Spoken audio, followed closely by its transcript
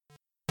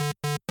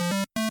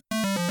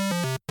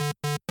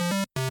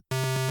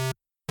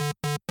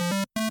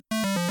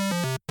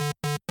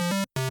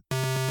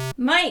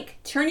Mike,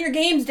 turn your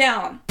games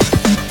down.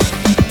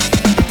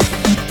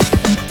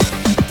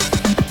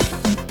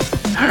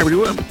 Hi,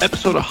 everyone.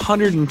 Episode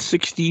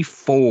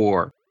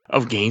 164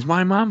 of Games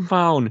My Mom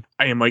Found.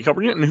 I am Mike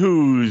Hubbard, and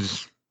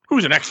who's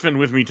an X-Men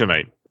with me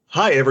tonight?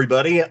 Hi,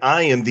 everybody.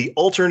 I am the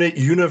alternate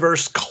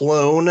universe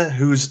clone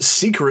who's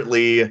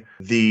secretly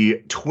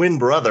the twin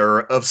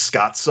brother of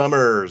Scott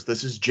Summers.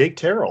 This is Jake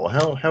Terrell.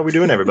 How are we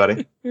doing,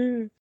 everybody?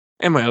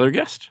 And my other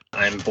guest.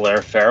 I'm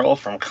Blair Farrell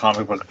from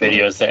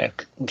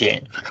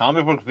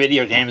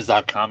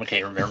comicbookvideogames.com. I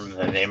can't remember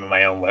the name of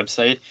my own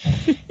website.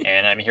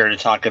 And I'm here to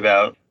talk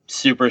about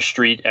Super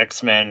Street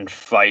X-Men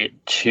Fight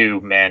 2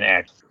 Man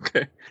X.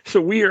 Okay.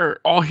 So we are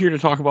all here to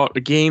talk about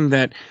a game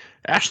that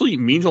actually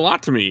means a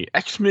lot to me.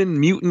 X-Men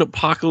Mutant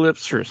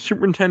Apocalypse for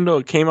Super Nintendo.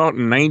 It came out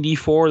in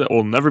 94 that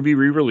will never be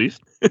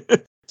re-released.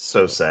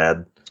 So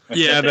sad.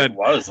 Yeah, It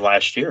was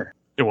last year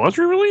It was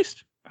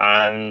re-released?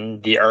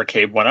 on the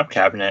arcade 1-up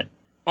cabinet.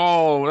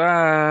 Oh,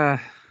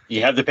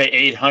 You had to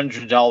pay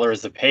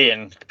 $800 to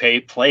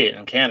play it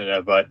in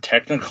Canada, but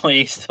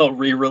technically still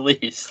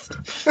re-released.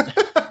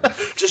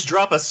 Just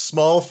drop a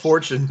small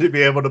fortune to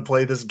be able to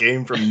play this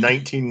game from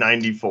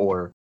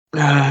 1994.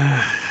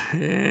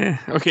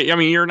 okay, I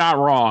mean, you're not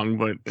wrong,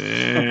 but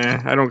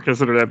I don't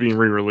consider that being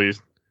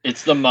re-released.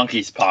 It's the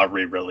Monkey's Paw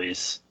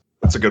re-release.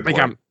 That's a good point.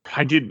 When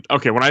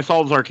I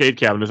saw those arcade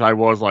cabinets, I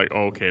was like,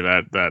 oh,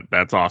 okay,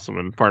 that's awesome.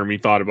 And part of me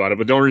thought about it.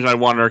 But the only reason I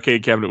wanted an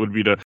arcade cabinet would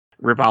be to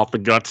rip out the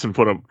guts and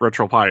put a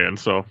RetroPie in.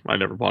 So I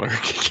never bought an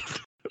arcade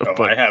cabinet.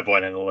 But I have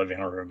one in the living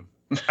room.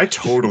 I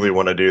totally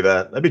want to do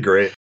that. That'd be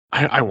great.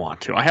 I want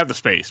to. I have the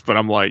space, but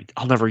I'm like,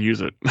 I'll never use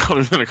it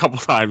other than a couple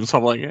times. So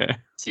I'm like, eh.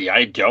 See,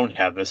 I don't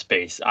have the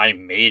space. I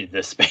made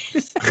the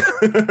space.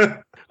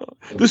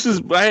 This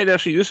is, I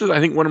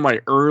think, one of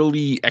my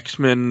early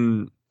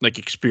X-Men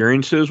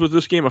experiences with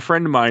this game. A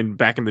friend of mine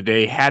back in the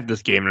day had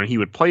this game, and he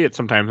would play it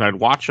sometimes, and I'd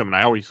watch him, and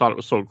I always thought it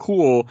was so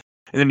cool.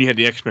 And then you had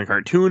the X-Men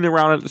cartoon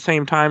around at the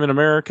same time in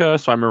America,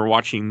 so I remember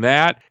watching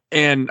that.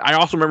 And I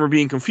also remember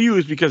being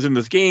confused because in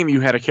this game you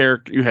had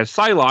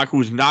Psylocke, who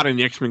was not in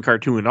the X-Men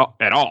cartoon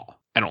at all,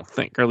 I don't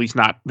think, or at least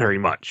not very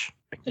much.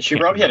 She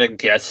probably had a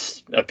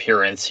guest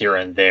appearance here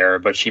and there,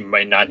 but she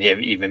might not have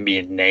even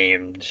been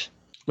named.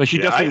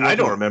 I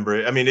don't remember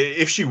it. I mean,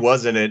 if she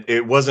was in it,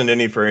 it wasn't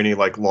for any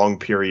long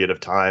period of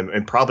time,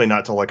 and probably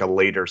not till a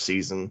later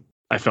season.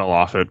 I fell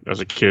off it as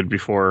a kid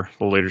before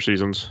the later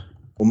seasons.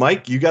 Well,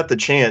 Mike, you got the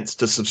chance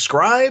to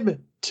subscribe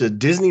to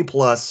Disney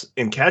Plus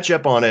and catch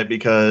up on it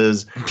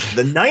because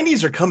the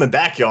 90s are coming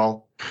back,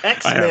 y'all.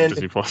 X-Men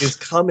is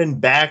coming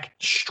back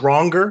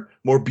stronger,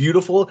 more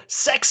beautiful,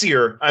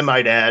 sexier, I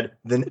might add,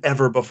 than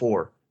ever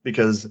before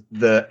because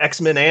the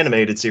X-Men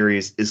animated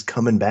series is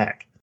coming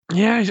back.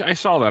 Yeah, I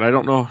saw that. I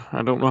don't know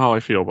how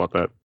I feel about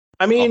that.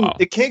 I mean,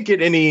 It can't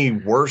get any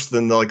worse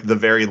than the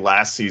very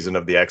last season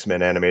of the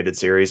X-Men animated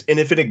series. And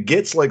if it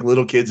gets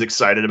little kids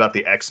excited about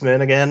the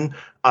X-Men again,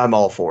 I'm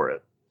all for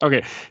it.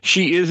 Okay,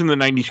 she is in the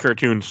 90s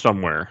cartoon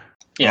somewhere.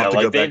 Yeah,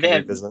 they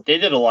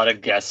did a lot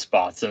of guest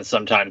spots, and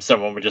sometimes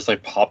someone would just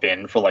pop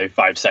in for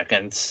 5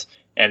 seconds,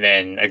 and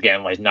then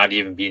again not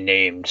even be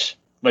named.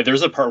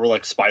 There's a part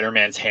where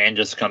Spider-Man's hand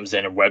just comes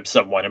in and webs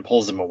someone and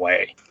pulls him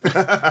away.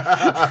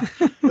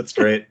 That's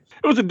great.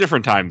 It was a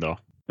different time though.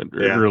 It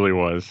really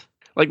was.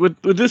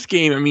 With this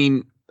game, I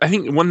mean, I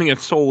think one thing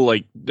that's so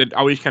that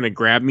always kind of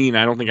grabbed me, and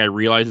I don't think I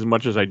realize as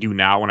much as I do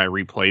now when I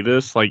replay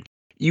this.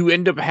 You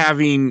end up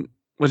having,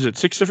 was it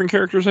 6 different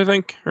characters? I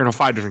think, or no,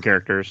 5 different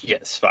characters.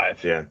 Yes,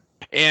 5. Yeah,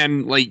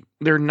 and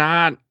they're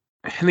not.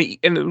 And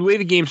the way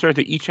the game starts,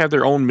 they each have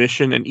their own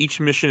mission, and each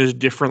mission is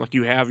different.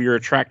 You have your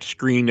attract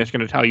screen that's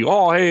going to tell you,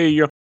 oh, hey,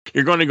 you're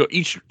going to go.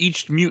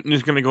 Each mutant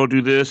is going to go do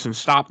this and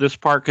stop this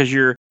part because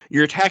you're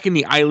attacking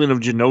the island of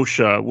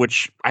Genosha,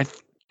 which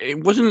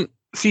it wasn't.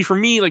 See, for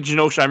me,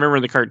 Genosha, I remember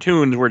in the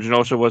cartoons where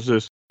Genosha was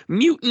this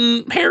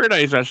mutant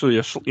paradise, actually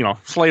a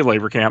slave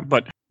labor camp.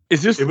 But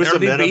is this? It was a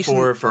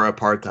metaphor for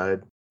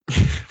apartheid.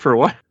 For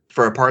what?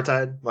 For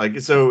apartheid,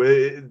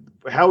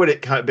 how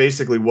it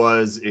basically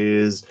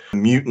is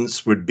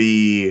mutants would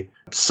be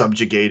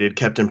subjugated,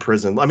 kept in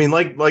prison. I mean,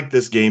 like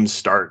this game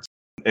starts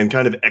and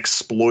kind of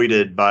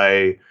exploited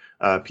by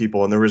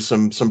people. And there was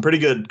some pretty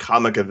good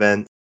comic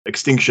event.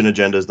 Extinction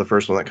Agenda is the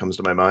first one that comes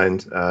to my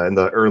mind in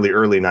the early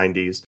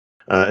 90s.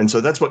 And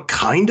so that's what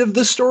kind of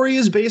the story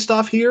is based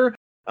off here.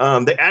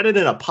 They added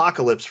an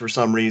apocalypse for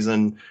some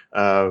reason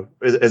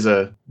as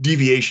a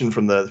deviation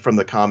from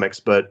the comics,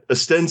 but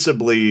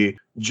ostensibly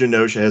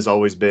Genosha has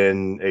always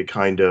been a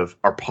kind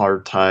of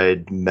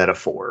apartheid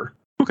metaphor.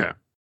 Okay.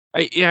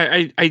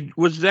 I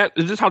was that.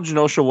 Is this how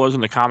Genosha was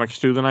in the comics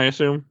too? Then I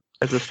assume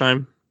at this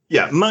time.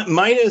 Yeah,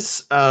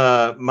 minus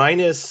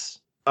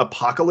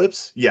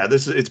apocalypse. Yeah,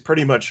 it's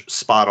pretty much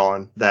spot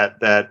on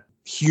that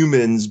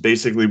humans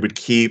basically would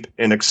keep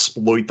and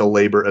exploit the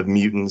labor of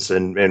mutants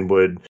and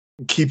would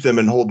keep them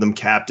and hold them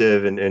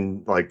captive and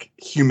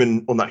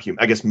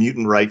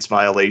mutant rights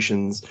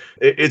violations.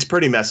 It's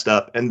pretty messed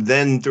up. And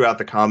then throughout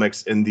the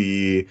comics in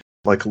the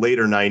like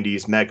later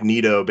 90s,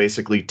 Magneto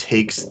basically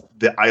takes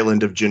the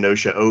island of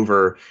Genosha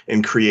over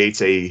and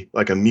creates a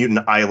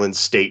mutant island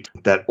state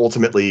that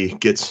ultimately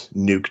gets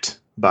nuked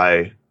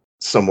by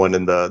someone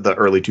in the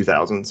early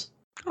 2000s.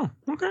 Oh,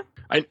 okay.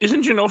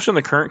 Isn't Genosha in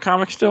the current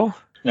comic still?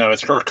 No,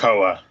 it's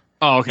Krakoa.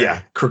 Oh, okay.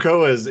 Yeah,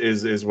 Krakoa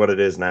is what it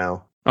is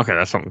now. Okay,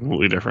 that's something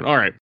completely different. All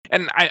right.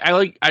 And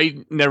I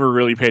never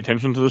really pay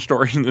attention to the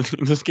story in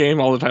this game.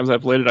 All the times I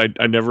played it,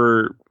 I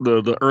never,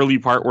 the early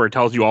part where it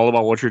tells you all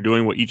about what you're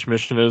doing, what each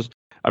mission is,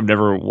 I've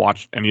never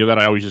watched any of that.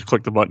 I always just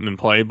click the button and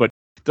play. But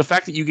the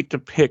fact that you get to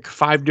pick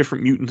 5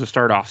 different mutants to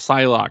start off,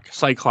 Psylocke,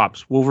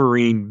 Cyclops,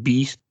 Wolverine,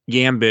 Beast,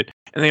 Gambit,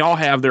 and they all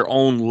have their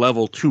own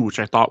level too, which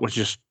I thought was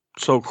just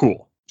so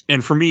cool.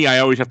 And for me, I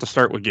always have to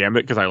start with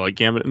Gambit because I like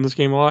Gambit in this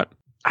game a lot.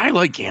 I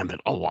like Gambit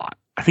a lot.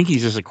 I think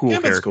he's just a cool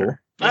Gambit's character. Cool.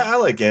 I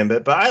like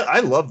Gambit, but I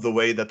love the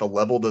way that the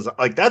level does.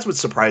 Like, that's what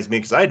surprised me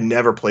because I had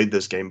never played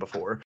this game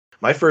before.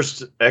 My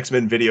first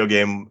X-Men video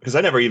game, because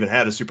I never even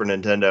had a Super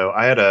Nintendo,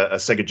 I had a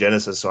Sega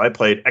Genesis, so I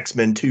played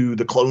X-Men 2,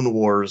 The Clone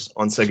Wars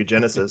on Sega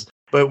Genesis.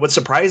 But what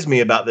surprised me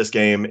about this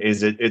game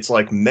is it's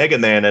like Mega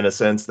Man in a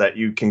sense that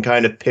you can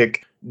kind of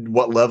pick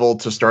what level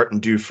to start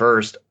and do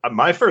first.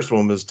 My first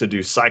one was to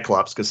do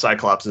Cyclops because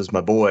Cyclops is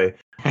my boy.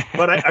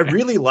 But I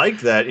really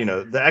liked that,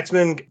 the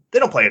X-Men, they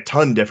don't play a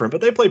ton different,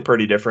 but they play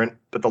pretty different.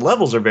 But the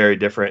levels are very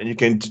different and you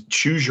can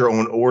choose your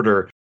own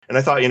order. And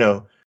I thought,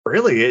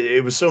 really,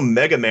 it was so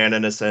Mega Man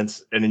in a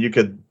sense. And then you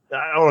could,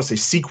 I don't want to say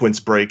sequence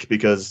break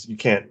because you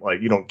can't,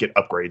 you don't get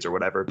upgrades or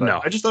whatever. But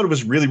no. I just thought it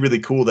was really, really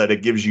cool that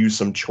it gives you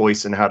some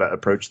choice in how to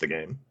approach the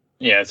game.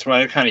 Yeah, it's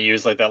why I kind of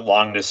use that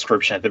long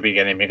description at the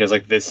beginning because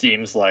this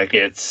seems like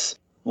it's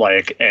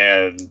like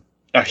a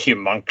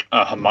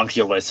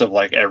homunculus of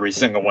every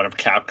single one of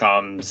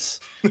Capcom's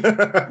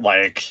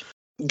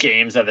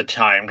games at the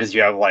time because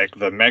you have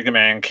the Mega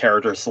Man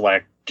character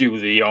select, do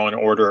the own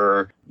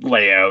order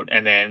layout,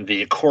 and then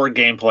the core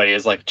gameplay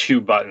is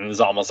 2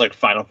 buttons, almost like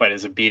Final Fight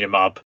is a beat 'em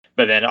up.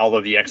 But then all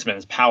of the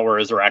X-Men's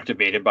powers are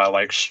activated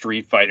by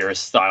Street Fighter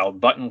style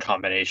button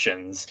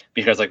combinations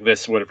because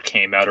this would have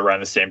came out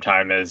around the same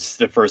time as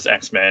the first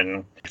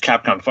X-Men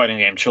Capcom fighting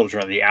game,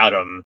 Children of the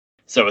Atom.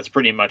 So it's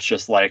pretty much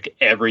just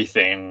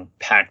everything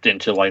packed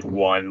into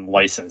one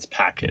license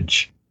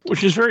package.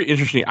 Which is very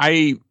interesting.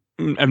 I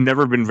have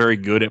never been very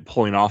good at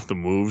pulling off the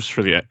moves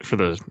for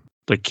the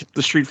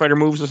Street Fighter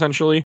moves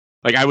essentially.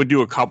 I would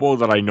do a couple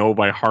that I know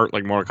by heart,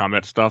 like Mortal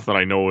Kombat stuff that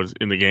I know is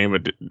in the game,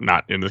 but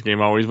not in this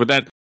game always.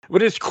 But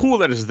it's cool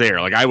that it's there.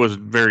 I was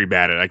very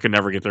bad at it. I could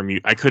never get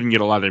I couldn't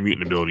get a lot of their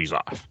mutant abilities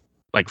off.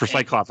 For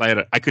Cyclops,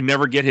 I could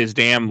never get his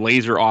damn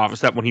laser off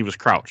except when he was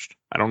crouched.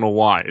 I don't know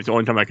why. It's the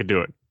only time I could do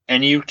it.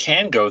 And you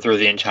can go through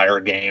the entire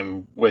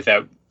game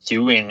without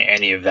doing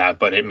any of that,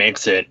 but it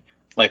makes it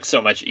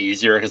so much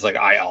easier because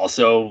I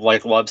also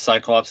love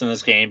Cyclops in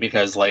this game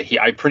because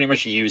I pretty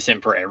much use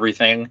him for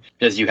everything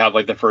because you have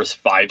the first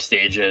 5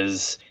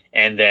 stages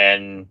and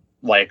then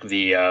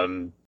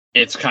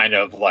it's kind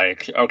of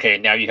okay,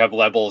 now you have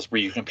levels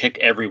where you can pick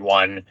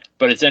everyone,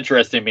 but it's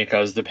interesting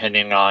because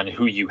depending on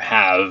who you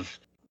have,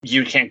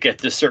 you can't get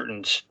to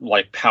certain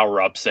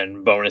power-ups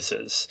and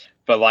bonuses.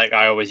 But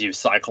I always use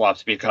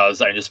Cyclops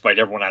because I just fight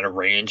everyone out of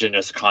range and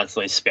just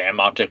constantly spam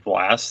Optic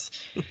Blast.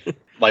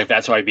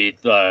 That's how I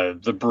beat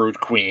the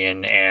Brood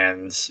Queen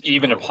and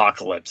even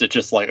Apocalypse. It's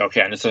just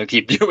okay, I'm just going to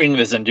keep doing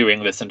this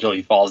until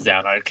he falls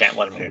down. I can't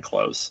let him get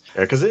close.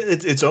 Yeah, because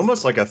it's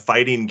almost like a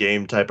fighting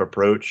game type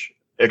approach,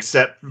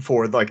 except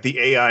for the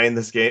AI in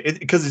this game.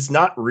 Because it's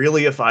not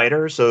really a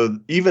fighter, so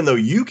even though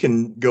you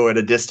can go at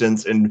a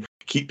distance and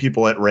keep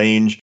people at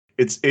range,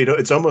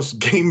 it's almost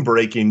game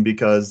breaking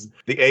because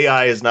the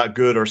AI is not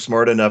good or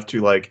smart enough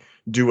to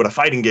do what a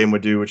fighting game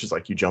would do, which is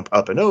you jump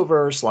up and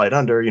over, slide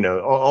under,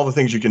 all the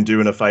things you can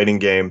do in a fighting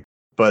game.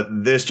 But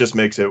this just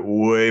makes it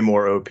way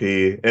more OP,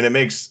 and it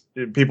makes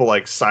people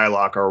like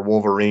Psylocke or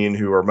Wolverine,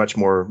 who are much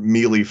more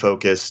melee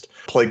focused,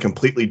 play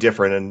completely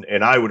different,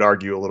 and I would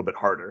argue a little bit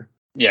harder.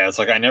 Yeah, it's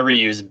I never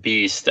use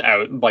Beast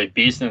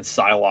Beast and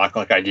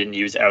Psylocke I didn't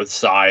use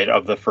outside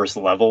of the first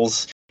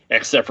levels.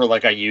 Except for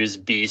I use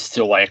Beast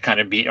to kind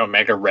of beat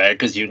Omega Red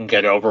because you can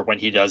get over when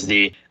he does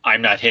the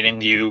I'm not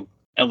hitting you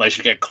unless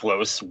you get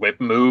close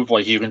whip move.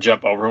 You can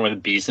jump over him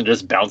with Beast and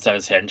just bounce on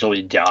his head until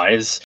he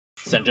dies.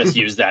 So I just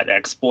use that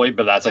exploit,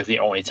 but that's the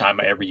only time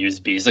I ever use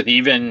Beast.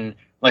 Even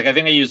I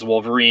think I used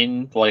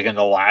Wolverine in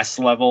the last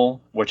level,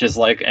 which is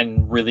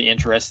and really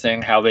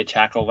interesting how they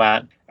tackle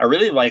that. I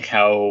really like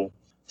how.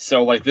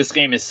 So, this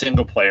game is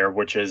single player,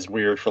 which is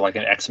weird for, an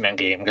X-Men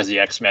game, because the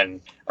X-Men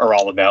are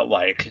all about,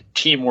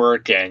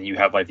 teamwork, and you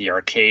have, the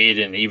arcade,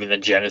 and even the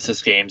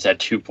Genesis games had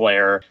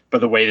 2-player.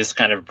 But the way this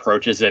kind of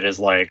approaches it is,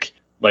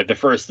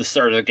 the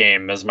start of the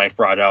game, as Mike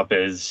brought up,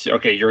 is,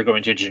 okay, you're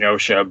going to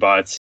Genosha,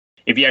 but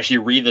if you actually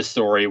read the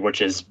story,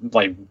 which is,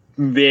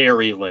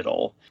 very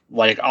little,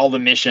 all the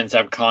missions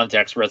have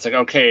context where it's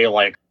okay,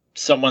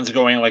 someone's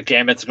going,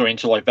 Gambit's going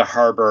to, the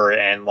harbor,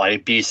 and,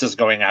 Beast is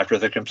going after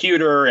the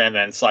computer, and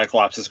then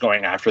Cyclops is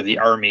going after the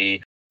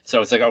army.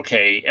 So it's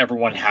okay,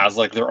 everyone has,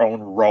 their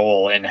own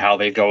role in how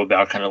they go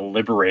about kind of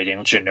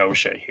liberating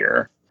Genosha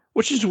here.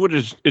 Which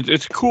is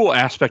it's a cool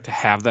aspect to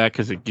have that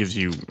because it gives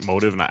you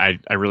motive, and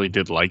I really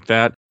did like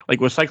that. Like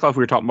with Cyclops,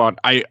 we were talking about,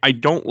 I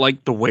don't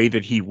like the way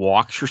that he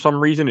walks for some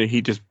reason, and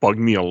he just bugged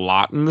me a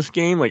lot in this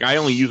game. Like, I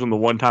only use him the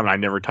one time, and I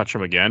never touch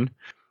him again.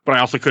 But I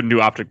also couldn't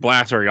do Optic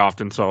Blast very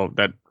often, so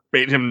that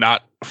made him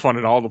not fun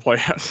at all to play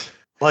as.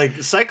 Like,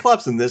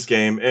 Cyclops in this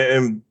game,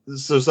 and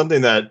so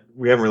something that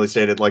we haven't really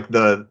stated, like,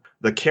 the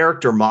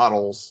character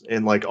models,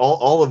 and, like,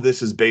 all of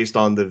this is based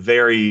on the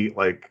very,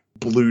 like,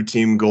 blue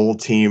team, gold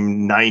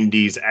team,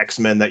 90s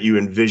X-Men that you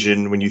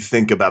envision when you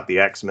think about the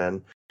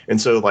X-Men.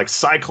 And so, like,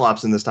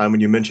 Cyclops in this time,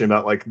 when you mention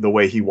about, like, the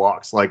way he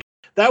walks, like,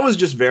 that was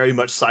just very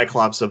much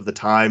Cyclops of the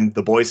time.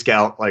 The Boy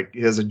Scout, like,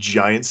 he has a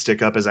giant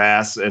stick up his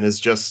ass and is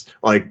just,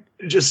 like,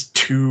 just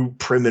too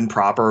prim and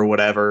proper or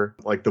whatever.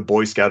 Like, the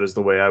Boy Scout is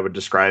the way I would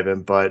describe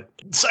him. But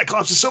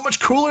Cyclops is so much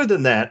cooler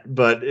than that.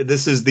 But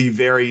this is the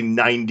very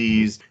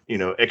 90s,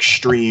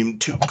 extreme,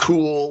 too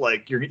cool.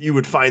 Like, you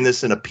would find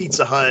this in a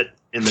Pizza Hut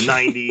in the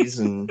 90s.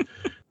 And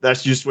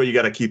that's just what you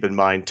got to keep in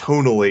mind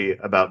tonally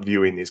about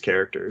viewing these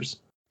characters.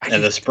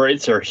 And the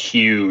sprites are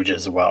huge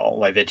as well.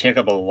 Like, they take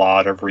up a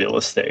lot of real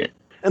estate.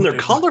 And they're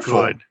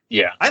colorful. Good.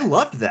 Yeah. I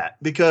loved that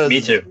because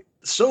me too.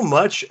 So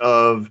much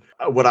of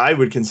what I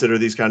would consider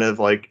these kind of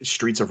like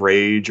Streets of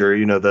Rage or,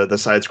 the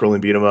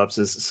side-scrolling beat-em-ups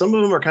is some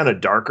of them are kind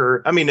of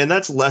darker. I mean, and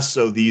that's less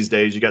so these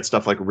days. You got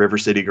stuff like River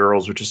City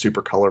Girls, which is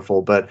super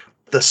colorful. But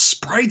the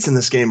sprites in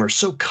this game are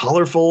so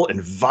colorful and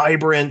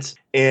vibrant.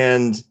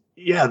 And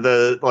yeah,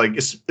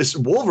 it's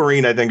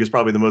Wolverine, I think, is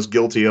probably the most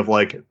guilty of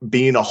like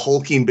being a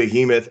hulking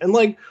behemoth. And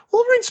like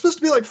Wolverine's supposed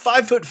to be like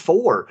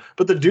 5'4",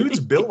 but the dude's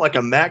built like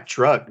a Mack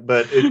truck.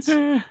 But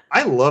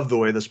I love the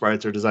way the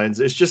sprites are designed.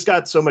 It's just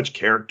got so much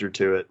character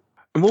to it.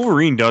 And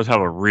Wolverine does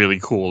have a really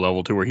cool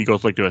level too, where he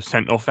goes like to a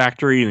Sentinel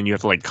factory, and then you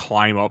have to like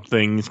climb up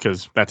things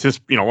because that's his,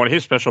 one of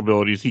his special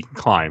abilities. He can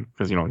climb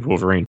because he's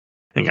Wolverine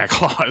and got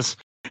claws.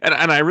 And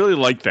I really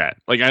like that.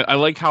 Like I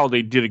like how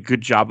they did a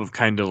good job of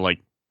kind of like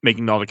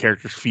making all the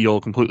characters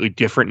feel completely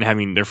different and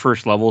having their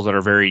first levels that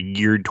are very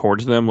geared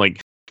towards them.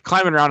 Like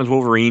climbing around as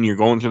Wolverine, you're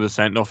going through the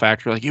Sentinel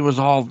factory. Like it was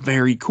all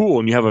very cool.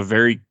 And you have a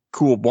very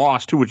cool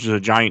boss too, which is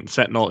a giant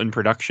Sentinel in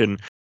production.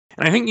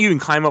 And I think you can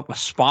climb up a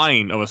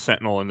spine of a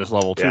Sentinel in this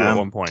level too at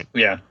one point.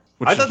 Yeah.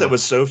 I thought that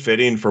was so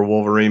fitting for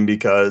Wolverine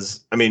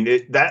because, I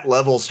mean, that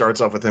level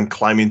starts off with him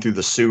climbing through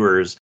the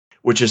sewers,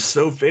 which is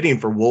so fitting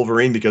for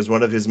Wolverine because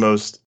one of his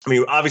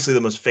obviously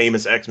the most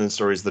famous X-Men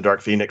story is the Dark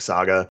Phoenix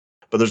saga.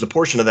 But there's a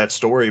portion of that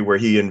story where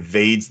he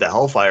invades the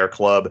Hellfire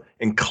Club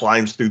and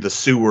climbs through the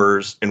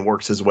sewers and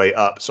works his way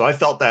up. So I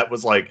felt that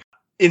was like,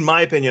 in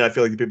my opinion, I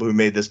feel like the people who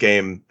made this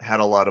game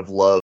had a lot of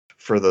love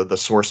for the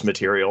source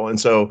material. And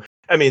so,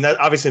 I mean, that's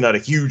obviously not a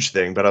huge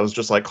thing, but I was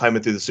just like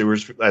climbing through the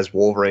sewers as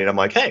Wolverine. I'm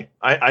like, hey,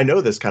 I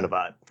know this kind of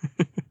vibe.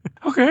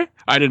 Okay.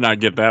 I did not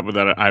get that,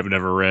 but I've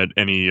never read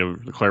any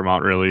of the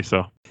Claremont really,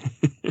 so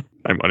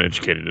I'm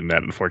uneducated in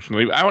that,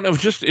 unfortunately. I don't know,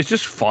 it's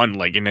just fun,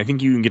 like, and I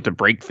think you can get to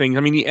break things. I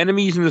mean, the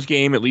enemies in this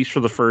game, at least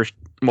for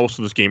most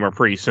of this game, are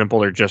pretty simple.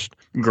 They're just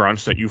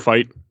grunts that you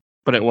fight,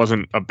 but it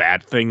wasn't a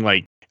bad thing.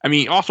 Like, I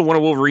mean, also one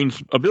of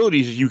Wolverine's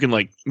abilities is you can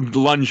like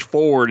lunge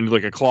forward into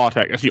like a claw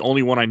attack. That's the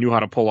only one I knew how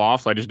to pull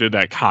off, so I just did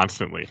that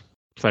constantly.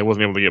 So I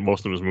wasn't able to get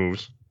most of his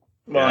moves.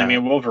 Well, yeah. I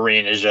mean,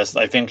 Wolverine is just,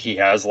 I think he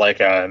has like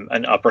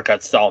an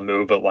uppercut style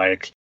move, but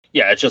like,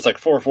 yeah, it's just like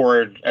 4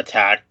 forward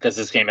attack because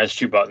this game has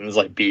 2 buttons,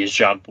 like B is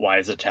jump, Y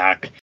is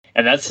attack.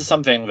 And that's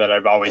something that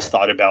I've always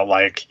thought about,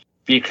 like,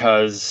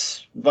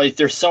 because like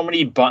there's so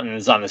many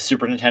buttons on the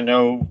Super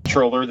Nintendo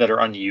controller that are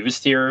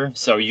unused here.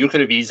 So you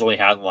could have easily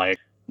had like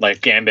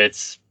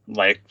Gambit's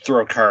like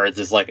throw cards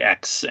is like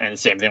X, and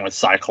same thing with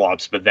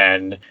Cyclops, but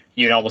then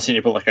you'd almost need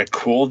to put like a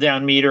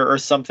cooldown meter or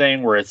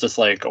something where it's just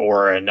like,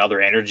 or another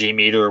energy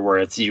meter where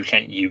it's you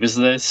can't use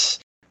this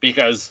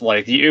because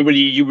like you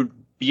would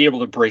be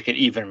able to break it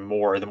even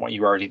more than what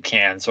you already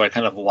can. So I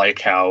kind of like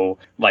how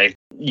like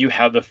you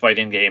have the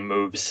fighting game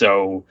moves,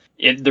 so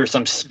there's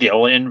some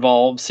skill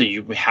involved, so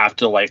you have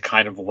to like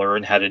kind of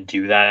learn how to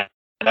do that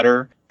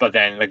better. But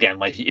then again,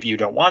 like if you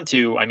don't want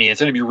to, I mean,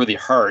 it's going to be really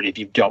hard if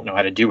you don't know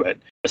how to do it,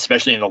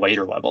 especially in the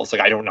later levels.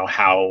 Like I don't know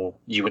how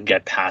you would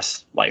get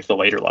past like the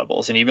later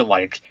levels, and even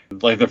like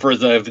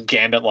the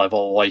Gambit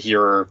level, like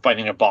you're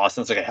fighting a boss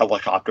and it's like a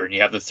helicopter, and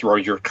you have to throw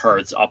your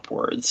cards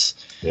upwards.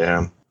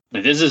 Yeah.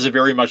 This is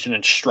very much an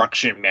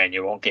instruction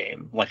manual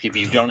game. Like if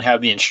you don't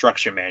have the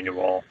instruction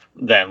manual,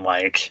 then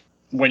like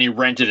when you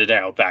rented it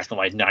out back in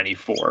like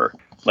 94,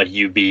 like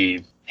you'd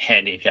be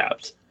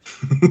handicapped.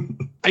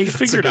 I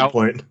figured out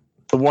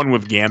the one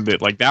with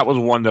Gambit, like that was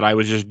one that I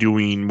was just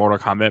doing Mortal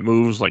Kombat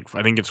moves. Like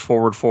I think it's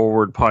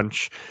forward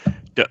punch,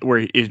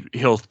 where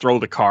he'll throw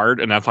the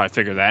card, and that's how I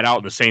figured that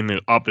out. The same thing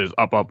up is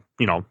up,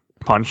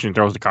 punch and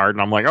throws the card,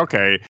 and I'm like,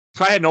 okay.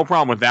 So I had no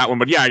problem with that one,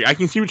 but yeah, I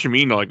can see what you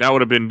mean though. Like that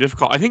would have been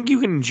difficult. I think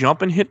you can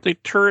jump and hit the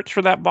turrets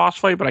for that boss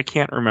fight, but I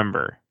can't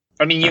remember.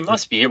 I mean, you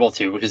must be able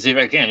to, because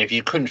if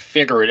you couldn't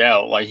figure it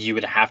out, like you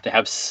would have to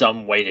have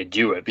some way to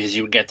do it, because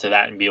you would get to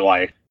that and be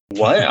like,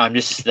 what? I'm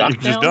just stuck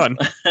now? Just done.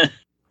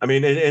 I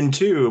mean, and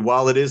two,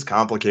 while it is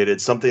complicated,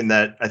 something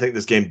that I think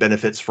this game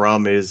benefits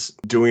from is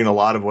doing a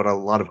lot of what a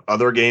lot of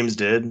other games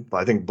did.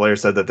 I think Blair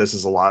said that this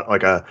is a lot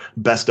like a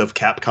best of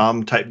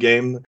Capcom type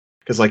game.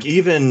 Because like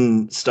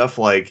even stuff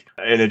like,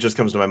 and it just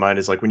comes to my mind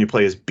is like when you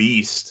play as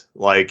Beast,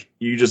 like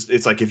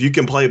it's like if you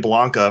can play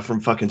Blanca from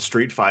fucking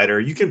Street Fighter,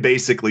 you can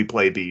basically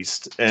play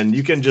Beast and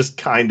you can just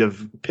kind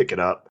of pick it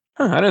up.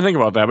 I didn't think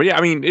about that, but yeah,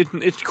 I mean,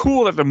 it's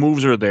cool that the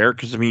moves are there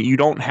because I mean, you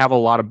don't have a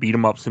lot of beat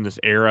 'em ups in this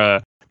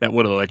era that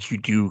would have let you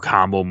do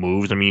combo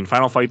moves. I mean,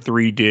 Final Fight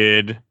 3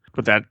 did,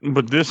 but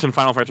this and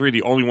Final Fight 3 are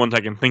the only ones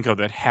I can think of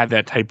that had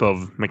that type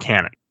of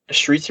mechanic.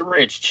 Streets of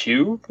Rage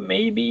 2,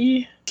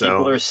 maybe?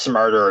 People are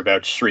smarter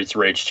about Streets of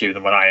Rage 2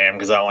 than what I am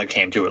because I only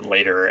came to it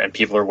later and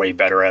people are way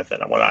better at it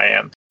than what I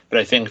am. But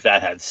I think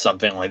that had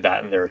something like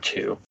that in there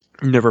too.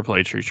 Never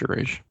played Streets of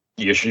Rage.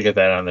 You should get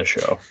that on the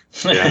show.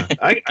 Yeah,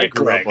 I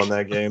grew up on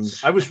that game.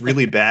 I was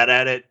really bad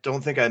at it.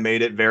 Don't think I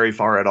made it very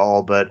far at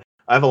all, but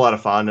I have a lot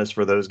of fondness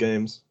for those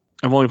games.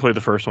 I've only played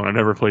the first one. I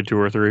never played 2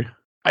 or 3.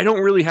 I don't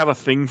really have a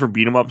thing for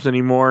beat 'em ups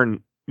anymore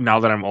now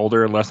that I'm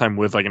older, unless I'm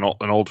with like an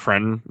old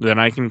friend, then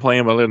I can play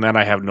them. Other than that,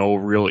 I have no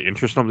real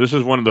interest in them. This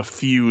is one of the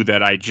few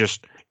that I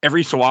just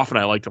every so often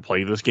I like to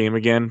play this game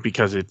again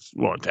because it's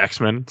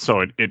X-Men,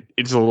 so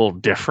it's a little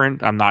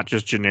different. I'm not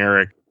just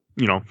generic,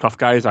 tough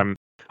guys. I'm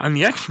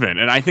the X-Men,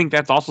 and I think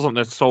that's also something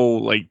that's so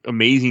like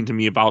amazing to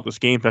me about this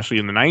game, especially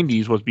in the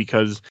 90s, was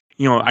because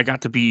I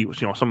got to be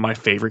some of my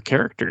favorite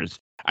characters.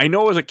 I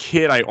know as a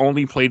kid I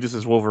only played this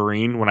as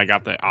Wolverine when I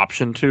got the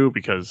option to,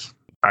 because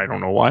I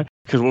don't know why.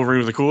 Because Wolverine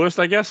was the coolest,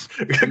 I guess.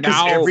 Because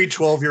every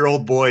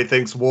 12-year-old boy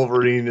thinks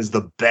Wolverine is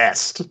the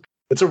best.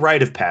 It's a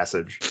rite of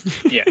passage.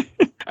 Yeah.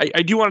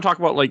 I do want to talk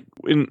about, like,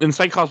 in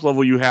Cyclops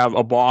level, you have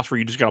a boss where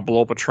you just got to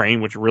blow up a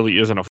train, which really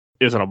isn't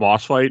a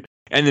boss fight.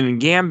 And then in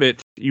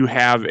Gambit, you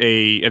have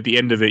at the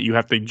end of it, you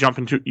have to jump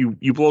into,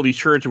 you blow these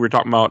turrets that we were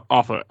talking about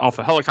off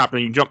a helicopter,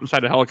 and you jump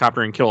inside a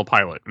helicopter and kill a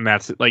pilot. And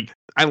that's it. Like,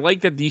 I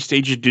like that these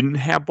stages didn't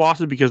have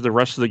bosses because the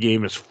rest of the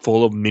game is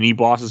full of mini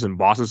bosses and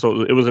bosses.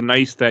 So it was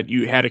nice that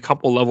you had a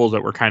couple levels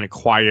that were kind of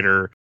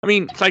quieter. I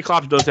mean,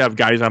 Cyclops does have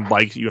guys on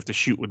bikes you have to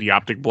shoot with the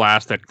optic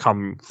blast that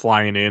come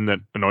flying in that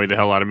annoy the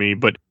hell out of me,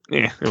 but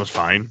it was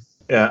fine.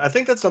 Yeah, I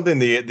think that's something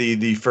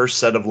the first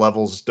set of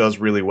levels does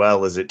really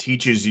well. Is it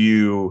teaches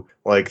you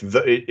like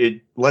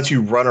it lets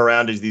you run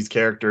around as these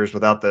characters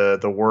without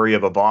the worry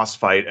of a boss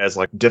fight as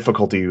like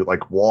difficulty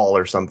like wall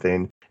or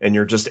something, and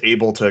you're just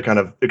able to kind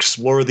of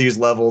explore these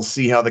levels,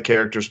 see how the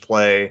characters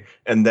play,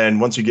 and then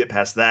once you get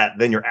past that,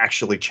 then you're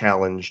actually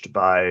challenged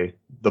by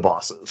the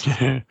bosses.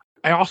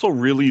 I also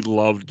really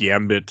loved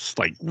Gambit's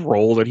like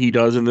roll that he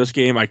does in this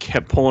game. I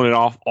kept pulling it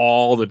off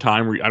all the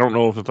time. I don't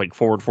know if it's like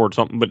forward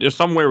something, but there's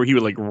somewhere where he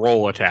would like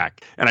roll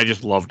attack, and I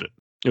just loved it.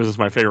 It was just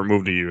my favorite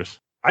move to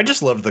use. I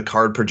just loved the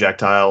card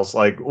projectiles.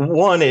 Like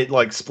one, it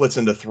like splits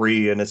into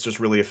 3, and it's just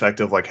really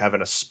effective, like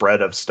having a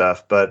spread of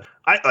stuff. But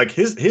I like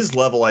his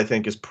level. I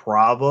think is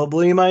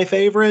probably my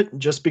favorite,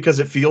 just because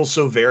it feels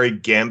so very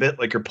Gambit,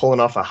 like you're pulling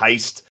off a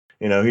heist.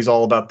 He's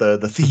all about the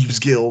Thieves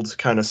Guild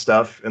kind of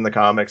stuff in the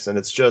comics, and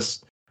it's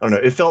just. I don't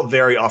know. It felt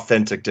very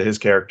authentic to his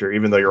character,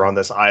 even though you're on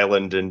this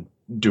island and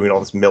doing all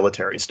this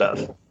military stuff.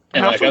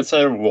 And like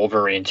outside of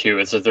Wolverine too,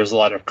 it's that there's a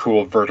lot of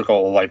cool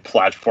vertical like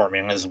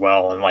platforming as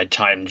well, and like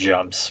time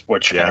jumps,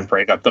 which kind of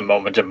break up the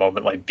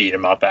moment-to-moment like beat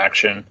 'em up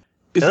action.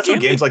 And that's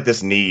what games like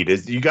this need.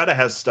 Is you got to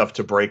have stuff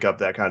to break up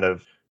that kind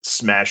of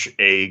smash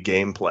A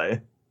gameplay.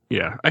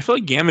 Yeah, I feel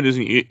like Gambit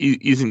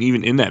isn't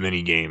even in that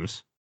many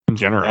games in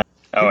general.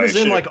 He was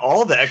in like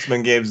all the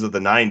X-Men games of the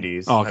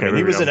 90s. Oh, okay, I mean,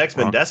 he was in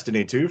X-Men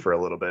Destiny too for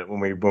a little bit when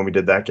we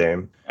did that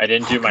game. I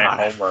didn't do my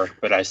homework,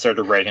 but I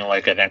started writing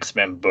like an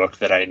X-Men book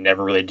that I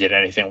never really did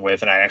anything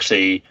with, and I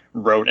actually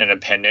wrote an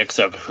appendix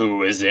of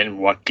who is in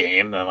what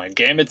game. And I'm like,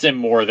 Gambit's in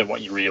more than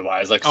what you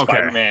realize. Like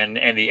Spider-Man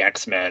and the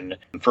X-Men,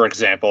 for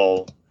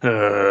example.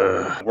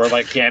 Where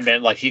like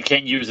Gambit, like he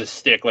can't use a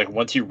stick. Like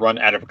once you run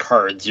out of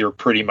cards, you're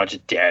pretty much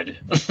dead.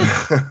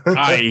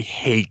 I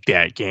hate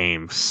that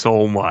game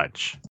so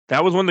much.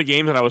 That was one of the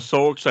games that I was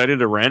so excited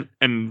to rent,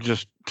 and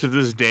just to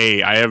this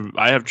day, I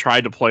have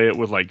tried to play it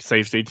with like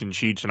save states and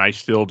cheats, and I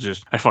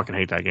fucking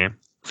hate that game.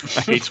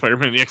 I hate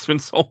Spider-Man and the X-Men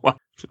so much.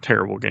 It's a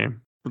terrible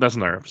game. But that's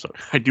another episode.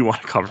 I do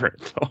want to cover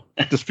it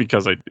though, just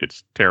because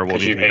it's terrible.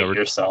 Because you hate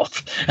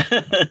yourself.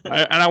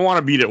 I want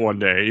to beat it one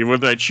day,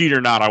 whether I cheat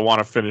or not. I want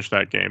to finish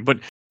that game. But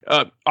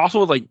also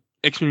with like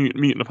X-Men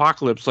Mutant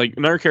Apocalypse, like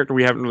another character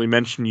we haven't really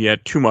mentioned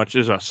yet too much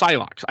is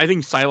Psylocke. I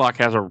think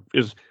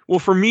Psylocke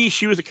for me,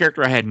 she was a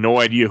character I had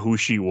no idea who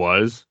she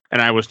was,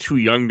 and I was too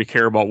young to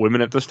care about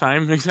women at this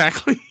time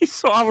exactly.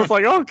 So I was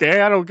like,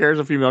 okay, I don't care as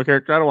a female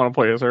character. I don't want to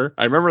play as her.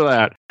 I remember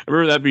that. I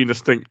remember that being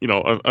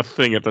a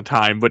thing at the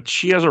time. But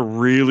she has a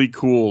really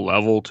cool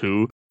level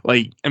too.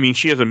 Like, I mean,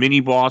 she has a mini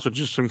boss, which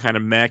is some kind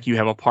of mech. You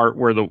have a part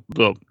where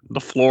the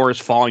floor is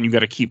falling. You got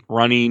to keep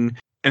running.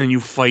 And then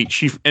you fight.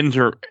 She ends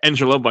her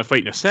level by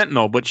fighting a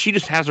Sentinel, but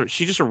she's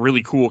just a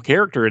really cool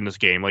character in this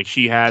game. Like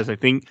she has, I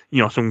think,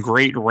 some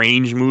great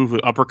range moves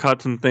with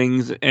uppercuts and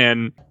things.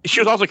 And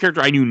she was also a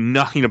character I knew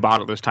nothing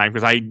about at this time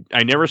because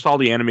I never saw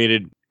the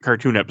animated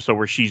cartoon episode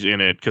where she's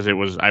in it because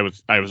I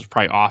was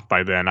probably off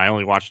by then. I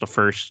only watched the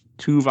first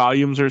 2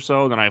 volumes or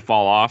so, then I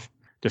fall off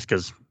just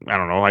because I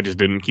don't know. I just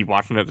didn't keep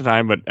watching it at the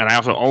time. And I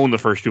also own the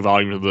first 2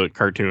 volumes of the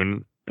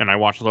cartoon, and I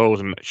watched those,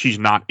 and she's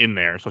not in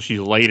there, so she's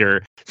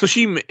later. So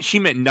she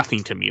meant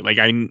nothing to me. Like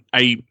I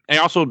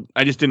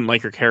just didn't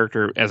like her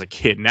character as a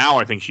kid. Now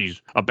I think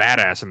she's a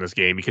badass in this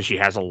game because she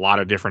has a lot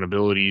of different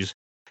abilities.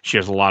 She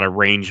has a lot of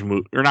range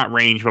or not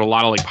range, but a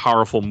lot of like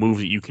powerful moves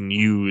that you can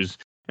use,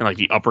 and like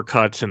the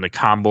uppercuts and the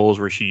combos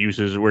where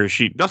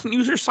she doesn't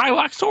use her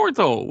Psylocke sword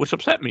though, which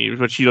upset me.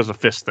 But she does a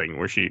fist thing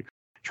where she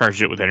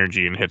charges it with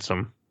energy and hits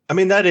them. I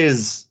mean, that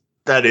is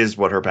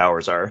what her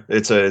powers are.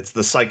 It's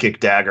the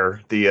psychic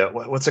dagger. The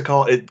what's it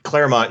called?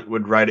 Claremont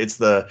would write. It's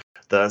the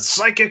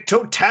psychic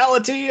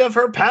totality of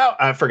her power.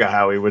 I forgot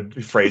how he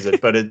would phrase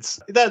it, but it's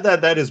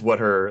that is what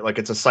her, like,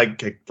 it's a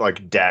psychic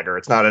like dagger.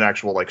 It's not an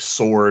actual like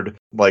sword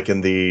like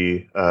in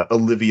the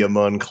Olivia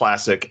Munn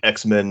classic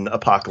X-Men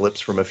Apocalypse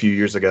from a few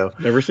years ago.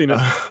 Never seen it.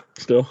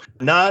 Still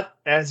not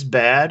as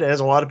bad as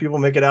a lot of people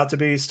make it out to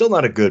be. Still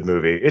not a good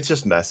movie. It's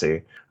just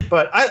messy.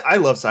 But I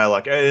love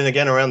Psylocke. And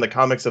again, around the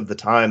comics of the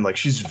time, like,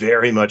 she's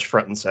very much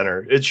front and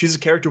center. She's a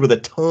character with a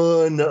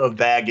ton of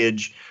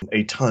baggage.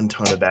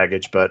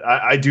 But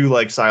I do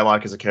like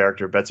Psylocke as a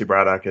character. Betsy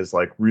Braddock is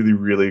like really,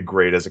 really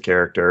great as a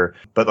character.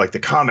 But like the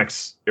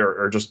comics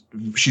are just,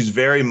 she's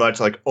very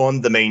much like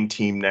on the main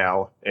team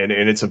now. And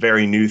it's a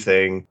very new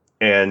thing.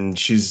 And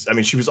she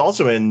was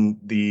also in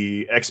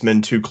the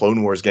X-Men 2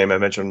 Clone Wars game I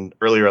mentioned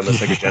earlier on the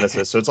Sega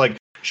Genesis. So it's like,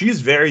 she's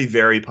very,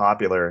 very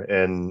popular,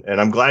 and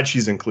I'm glad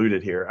she's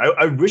included here.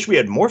 I wish we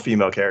had more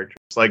female characters.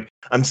 Like,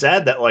 I'm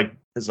sad that, like,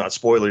 it's not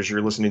spoilers,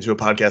 you're listening to a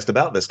podcast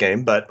about this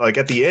game, but like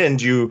at the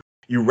end you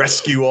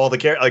rescue all the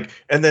characters, like,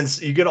 and then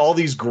you get all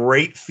these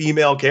great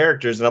female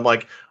characters, and I'm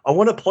like, I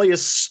want to play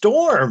as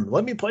Storm.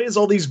 Let me play as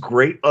all these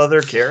great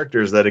other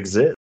characters that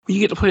exist. You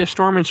get to play as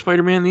Storm and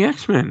Spider-Man and the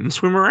X-Men and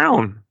swim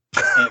around.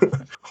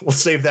 We'll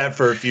save that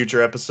for a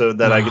future episode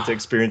that I get to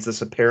experience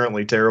this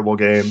apparently terrible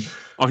game.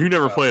 Oh, if you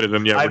never played it,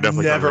 then yeah, I've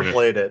never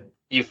played it.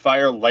 You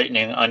fire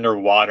lightning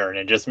underwater, and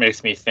it just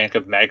makes me think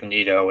of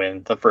Magneto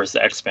in the first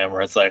X-Men,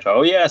 where it's like,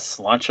 oh yes,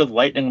 launch a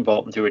lightning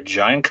bolt into a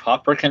giant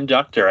copper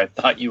conductor. I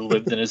thought you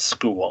lived in a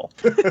school.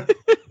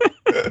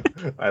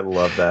 I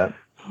love that.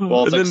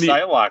 Well, it's like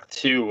Psylocke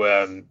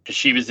too.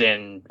 She was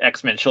in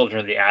X-Men: Children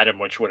of the Atom,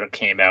 which would have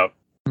came out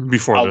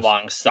before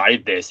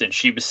alongside this, and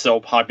she was so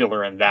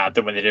popular in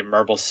that when they did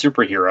Marvel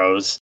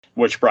Superheroes,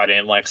 which brought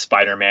in like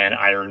Spider-Man,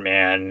 Iron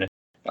Man,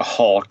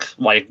 Hulk,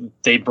 like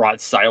they brought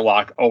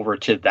Psylocke over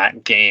to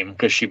that game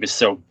because she was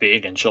so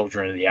big in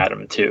Children of the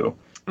Atom too.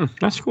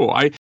 That's cool.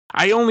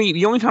 The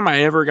only time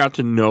I ever got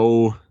to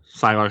know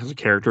Psylocke as a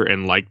character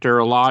and liked her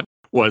a lot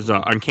was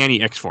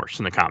Uncanny X-Force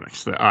in the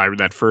comics.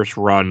 That first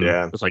run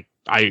was like,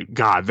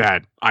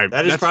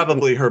 that is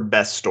probably her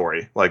best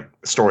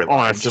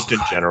storyline, just in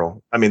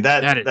general. I mean,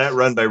 that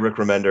run by Rick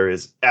Remender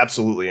is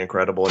absolutely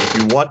incredible. And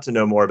if you want to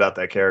know more about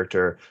that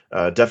character,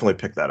 definitely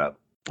pick that up.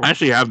 I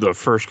actually have the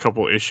first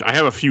couple issues. I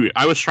have a few.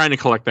 I was trying to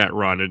collect that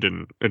run. It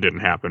didn't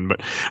happen,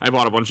 but I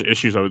bought a bunch of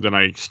issues of it. Then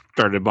I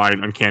started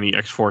buying Uncanny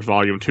X-Force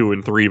Volume 2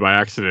 and 3 by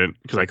accident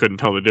because I couldn't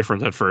tell the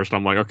difference at first.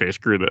 I'm like, okay,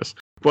 screw this.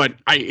 But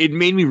it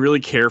made me really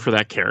care for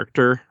that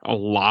character a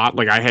lot.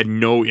 Like, I had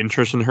no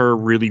interest in her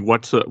really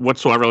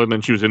whatsoever other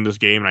than she was in this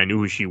game and I knew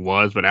who she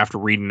was. But after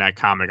reading that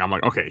comic, I'm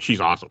like, okay,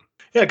 she's awesome.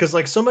 Yeah, because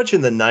like so much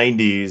in the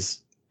 90s,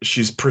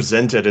 she's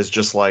presented as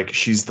just like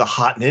she's the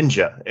hot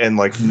ninja and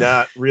like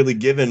not really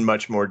given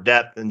much more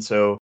depth. And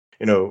so,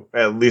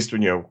 at least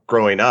when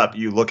growing up,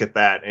 you look at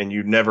that and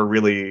you never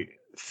really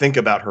think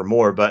about her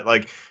more. But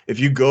like if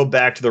you go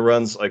back to the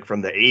runs like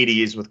from the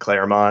 80s with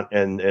Claremont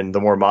and the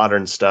more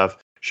modern stuff,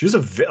 she was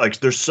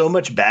there's so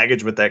much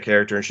baggage with that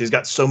character, and she's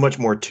got so much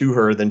more to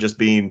her than just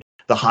being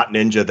the hot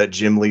ninja that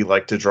Jim Lee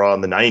liked to draw in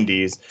the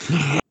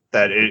 90s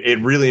that it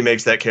really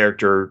makes that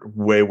character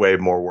way, way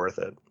more worth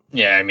it.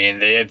 Yeah, I mean,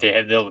 they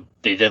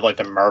did like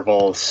the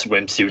Marvel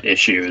swimsuit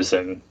issues,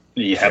 and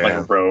you had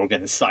like Rogue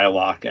and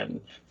Psylocke and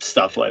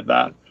stuff like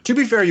that. To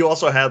be fair, you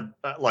also had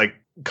like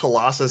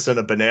Colossus in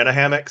a banana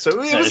hammock, so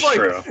it was like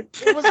true.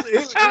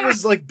 it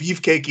was like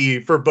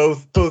beefcakey for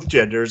both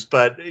genders.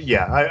 But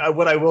yeah,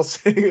 what I will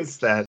say is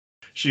that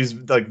she's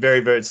like very,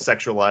 very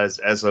sexualized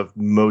as of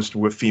most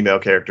female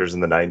characters in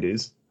the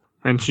 90s,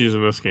 and she's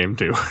in this game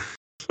too.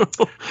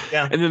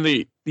 Yeah. And then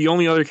the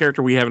only other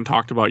character we haven't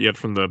talked about yet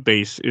from the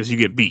base is you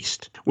get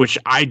Beast, which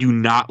I do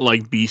not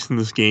like Beast in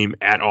this game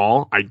at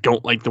all. I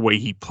don't like the way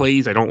he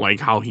plays. I don't like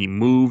how he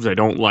moves. I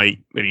don't like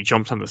that he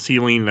jumps on the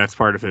ceiling. That's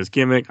part of his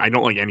gimmick. I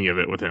don't like any of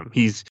it with him.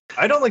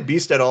 I don't like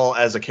Beast at all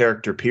as a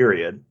character,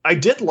 period. I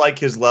did like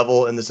his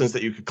level in the sense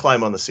that you could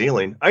climb on the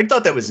ceiling. I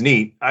thought that was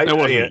neat.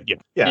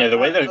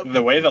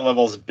 The way that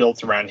level's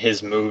built around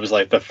his moves,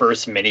 like the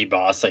first mini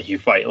boss that you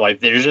fight, like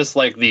there's just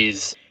like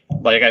these.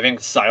 Like, I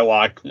think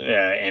Psylocke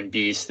and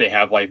Beast, they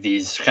have, like,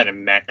 these kind of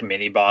mech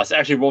mini-boss.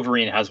 Actually,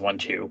 Wolverine has one,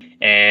 too.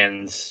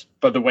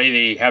 But the way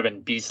they have in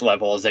Beast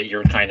level is that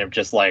you're kind of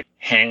just, like,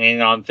 hanging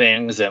on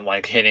things and,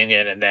 like, hitting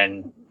it and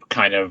then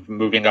kind of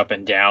moving up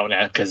and down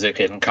because it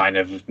can kind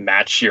of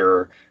match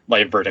your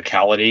like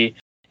verticality.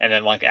 And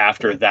then like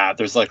after that,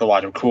 there's like a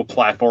lot of cool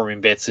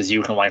platforming bits as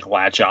you can like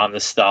latch on to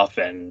stuff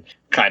and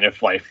kind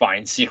of like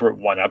find secret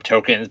 1-up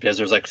tokens because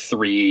there's like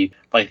 3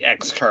 like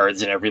X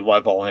cards in every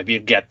level. And if you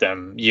get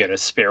them, you get a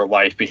spare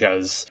life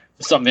because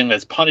something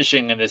that's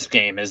punishing in this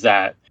game is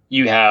that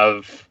you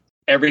have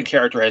every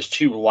character has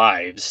 2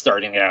 lives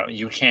starting out.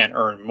 You can't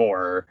earn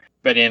more.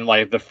 But in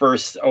like the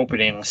first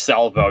opening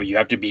salvo, you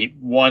have to beat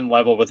 1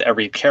 level with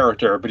every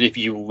character. But if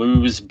you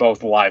lose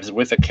both lives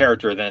with a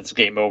character, then it's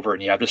game over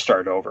and you have to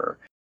start over.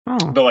 Oh.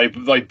 But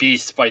like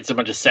Beast fights a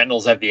bunch of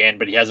Sentinels at the end,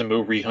 but he has a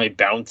move where you can like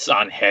bounce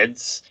on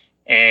heads,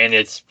 and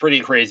it's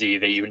pretty crazy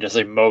that you can just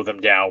like mow them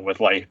down with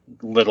like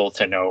little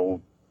to no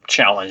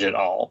challenge at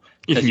all.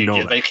 Because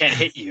they can't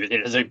hit you; they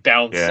just like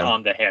bounce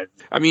on the head.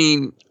 I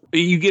mean,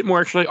 you get more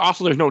actually.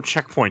 Also, there's no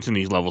checkpoints in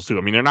these levels too.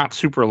 I mean, they're not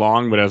super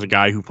long, but as a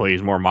guy who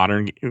plays more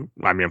modern,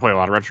 I mean, I play a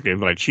lot of retro games,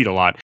 but I cheat a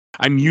lot.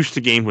 I'm used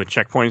to games with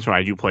checkpoints when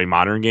I do play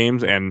modern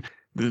games, and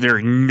there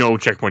are no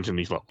checkpoints in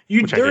these levels.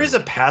 There is a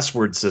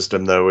password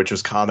system though, which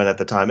was common at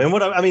the time. And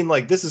what I mean,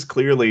 like this is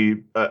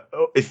clearly,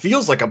 it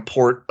feels like a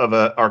port of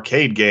an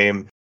arcade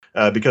game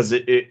because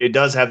it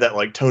does have that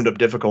like toned up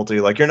difficulty.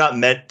 Like you're not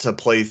meant to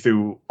play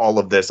through all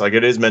of this. Like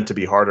it is meant to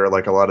be harder,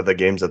 like a lot of the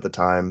games at the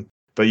time.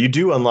 But you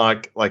do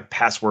unlock like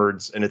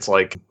passwords, and it's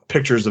like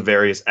pictures of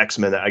various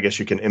X-Men that I guess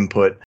you can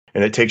input,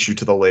 and it takes you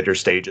to the later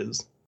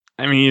stages.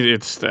 I mean,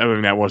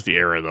 that was the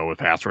era though with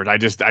passwords. I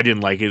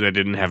didn't like it. I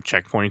didn't have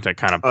checkpoints. That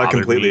kind of bothered I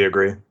completely me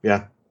agree.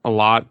 Yeah, a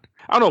lot.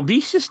 I don't know.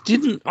 Beast just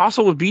didn't.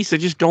 Also with Beast,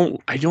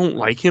 I don't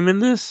like him in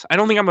this. I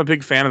don't think I'm a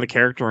big fan of the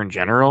character in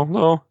general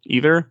though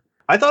either.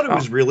 I thought it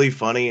was really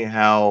funny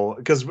how,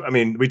 because I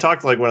mean, we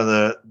talked like one of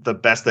the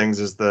best things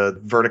is the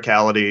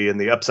verticality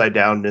and the upside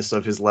downness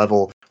of his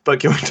level. But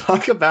can we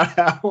talk about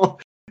how,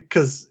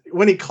 because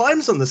when he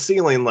climbs on the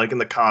ceiling, like in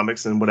the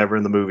comics and whatever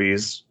in the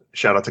movies,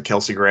 shout out to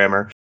Kelsey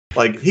Grammer.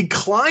 Like he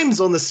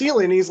climbs on the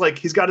ceiling, and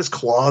he's got his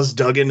claws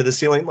dug into the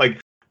ceiling. Like,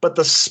 but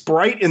the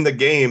sprite in the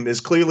game is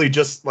clearly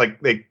just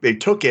like they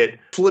took it,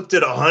 flipped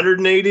it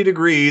 180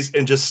 degrees,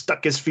 and just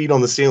stuck his feet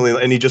on the ceiling,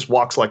 and he just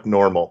walks like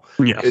normal.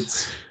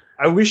 Yes.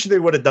 I wish they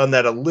would have done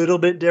that a little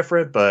bit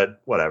different, but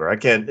whatever. I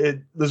can't.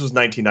 This was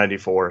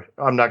 1994.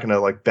 I'm not gonna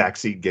like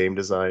backseat game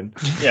design.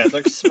 Yeah, it's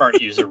like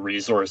smart user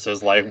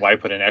resources. Like, why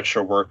put in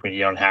extra work when you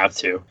don't have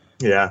to?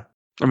 Yeah.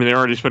 I mean, they're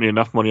already spending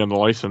enough money on the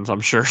license,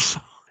 I'm sure. So.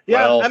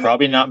 Yeah, well,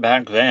 probably not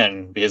back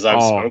then, because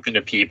I've spoken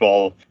to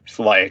people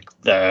like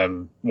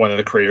one of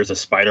the creators of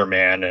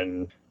Spider-Man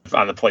and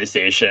on the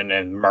PlayStation,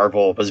 and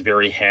Marvel was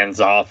very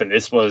hands-off, and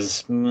this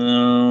was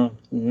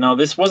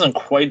this wasn't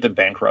quite the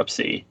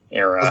bankruptcy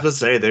era. I was going to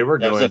say, they were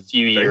going that was a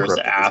few years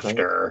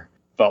after,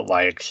 but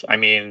like, I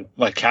mean,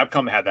 like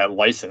Capcom had that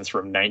license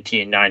from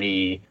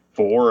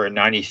 1994 and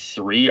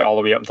 93 all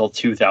the way up until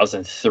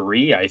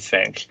 2003, I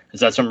think, because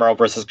that's when Marvel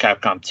vs.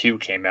 Capcom 2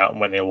 came out, and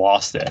when they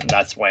lost it, and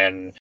that's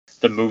when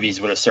the movies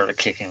would have started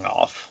kicking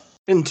off.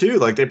 And too,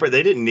 like they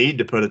didn't need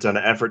to put a ton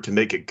of effort to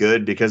make it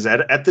good, because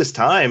at this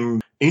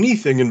time,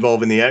 anything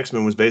involving the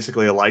X-Men was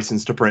basically a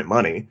license to print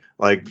money.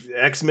 Like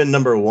X-Men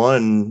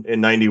 #1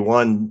 in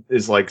 91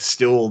 is like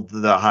still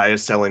the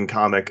highest selling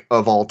comic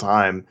of all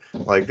time.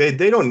 Like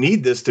they don't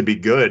need this to be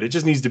good. It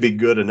just needs to be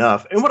good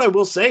enough. And what I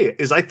will say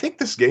is I think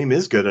this game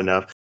is good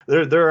enough.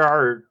 There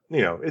are,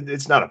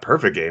 it's not a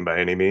perfect game by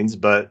any means,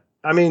 but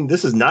I mean,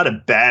 this is not a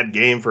bad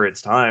game for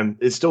its time.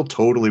 It's still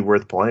totally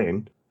worth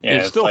playing. Yeah,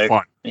 it's still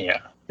fun.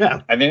 Yeah.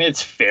 Yeah. I think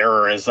it's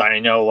fairer, as I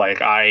know,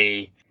 like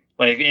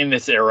in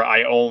this era,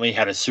 I only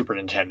had a Super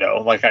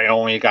Nintendo. Like I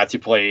only got to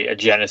play a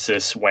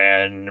Genesis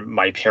when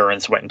my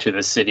parents went into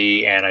the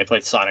city, and I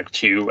played Sonic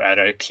 2 at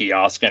a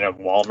kiosk in a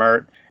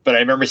Walmart. But I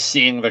remember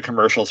seeing the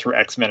commercials for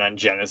X-Men on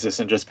Genesis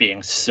and just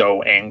being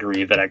so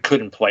angry that I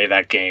couldn't play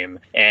that game.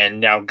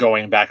 And now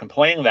going back and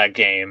playing that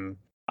game,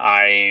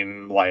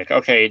 I'm like,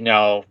 okay,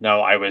 no,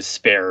 I was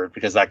spared,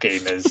 because that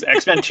game is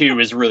X-Men 2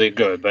 is really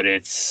good, but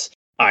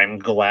I'm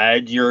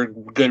glad you're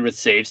good with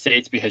save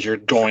states, because you're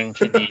going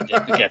to need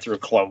to get through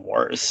Clone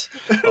Wars.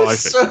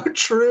 So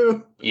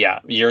true. Yeah,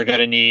 you're going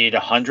to need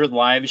 100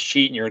 lives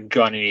cheat, and you're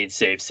going to need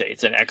save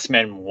states. And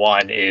X-Men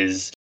 1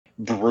 is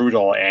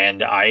brutal,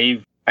 and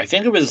I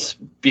think it was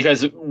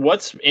because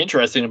what's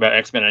interesting about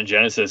X-Men on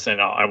Genesis,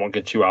 and I won't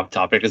get too off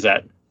topic, is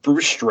that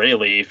Bruce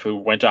Straley, who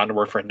went on to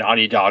work for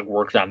Naughty Dog,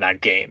 worked on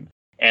that game.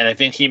 And I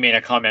think he made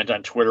a comment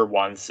on Twitter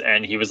once,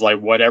 and he was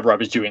like, whatever I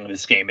was doing in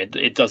this game,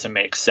 it doesn't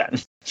make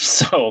sense.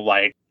 So,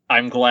 like,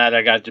 I'm glad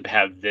I got to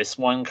have this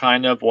one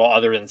kind of, well,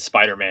 other than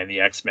Spider-Man,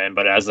 the X-Men,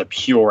 but as a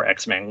pure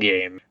X-Men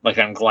game, like,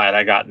 I'm glad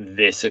I got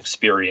this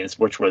experience,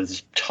 which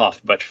was tough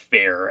but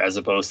fair, as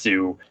opposed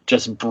to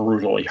just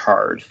brutally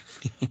hard.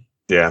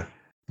 Yeah.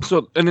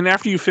 So, and then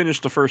after you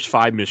finish the first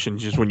 5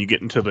 missions is when you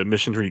get into the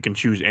missions where you can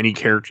choose any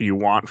character you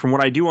want. From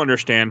what I do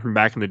understand from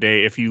back in the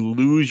day, if you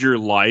lose your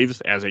lives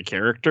as a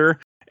character,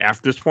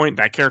 after this point,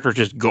 that character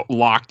just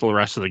locked the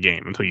rest of the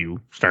game until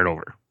you start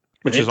over,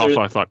 which is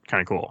also, I thought,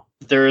 kind of cool.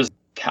 There's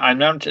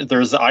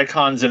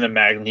icons in the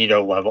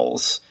Magneto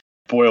levels,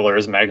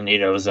 spoilers,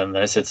 Magneto's in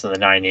this. It's in the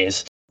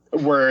 90s.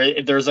 Where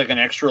there's like an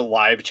extra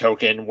live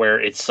token where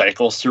it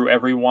cycles through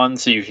everyone,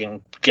 so you can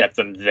get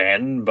them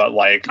then. But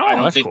like, I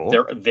don't think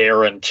they're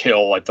there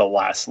until like the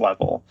last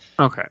level.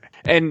 Okay,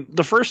 and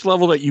the first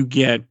level that you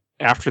get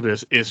after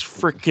this is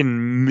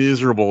freaking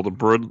miserable. The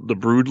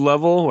brood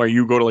level where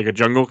you go to like a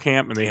jungle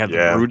camp and they have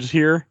the broods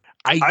here.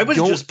 I was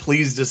just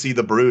pleased to see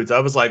the broods.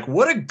 I was like,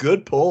 what a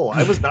good pull.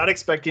 I was not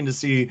expecting to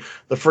see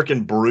the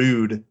freaking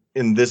brood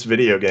in this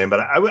video game,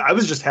 but I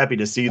was just happy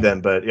to see them.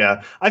 But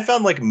yeah, I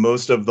found like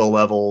most of the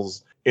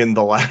levels in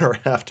the latter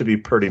half to be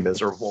pretty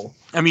miserable.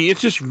 I mean, it's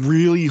just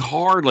really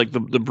hard. Like the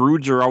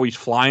broods are always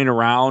flying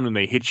around and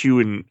they hit you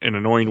in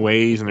annoying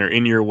ways, and they're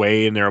in your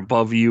way and they're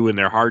above you and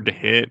they're hard to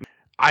hit.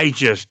 I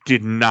just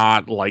did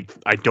not like.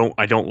 I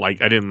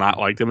did not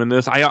like them in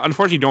this. I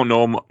unfortunately don't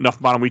know enough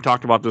about them. We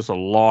talked about this a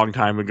long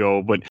time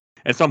ago, but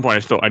at some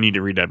point I need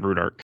to read that brood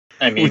arc.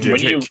 I mean,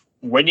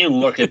 when you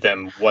look at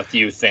them, what do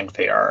you think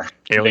they are?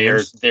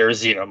 Aliens? They're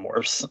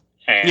xenomorphs.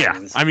 And yeah,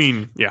 I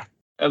mean, yeah.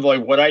 And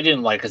like what I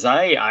didn't like, because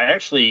I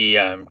actually,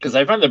 because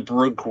I found the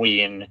Brood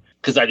Queen,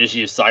 because I just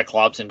use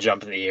Cyclops and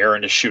jump in the air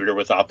and just shoot her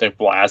with Optic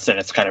Blast, and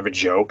it's kind of a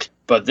joke.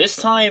 But this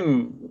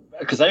time,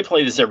 because I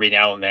play this every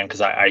now and then,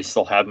 because I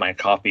still have my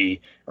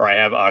copy, or I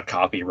have a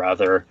copy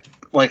rather.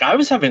 Like, I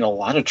was having a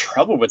lot of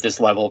trouble with this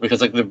level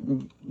because like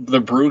the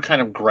brood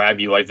kind of grab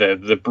you, like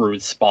the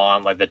brood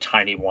spawn, like the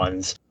tiny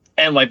ones.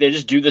 And, like, they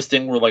just do this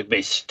thing where, like,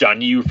 they stun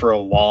you for a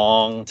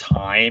long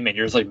time, and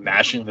you're just, like,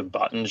 mashing the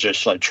buttons,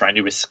 just, like, trying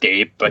to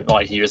escape. But,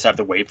 like, you just have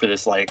to wait for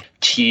this, like,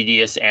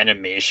 tedious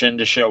animation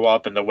to show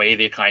up. And the way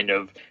they kind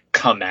of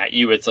come at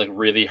you, it's, like,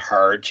 really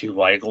hard to,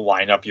 like,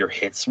 line up your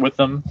hits with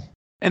them.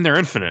 And they're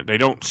infinite. They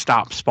don't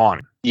stop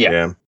spawning.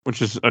 Yeah.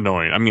 Which is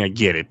annoying. I mean, I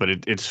get it, but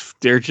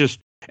they're just...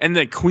 And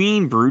the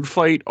Queen Brood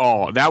fight,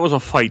 that was a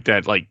fight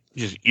that, like,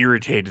 just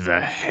irritated the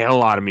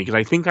hell out of me. Because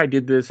I think I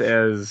did this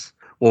as...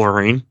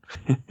 Wolverine.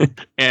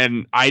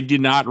 And I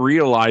did not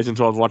realize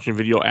until I was watching a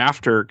video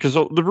after, because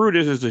the Brood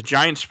is a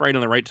giant sprite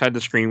on the right side of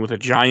the screen with a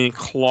giant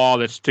claw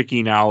that's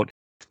sticking out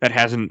that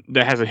has a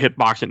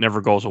hitbox that never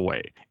goes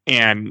away.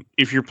 And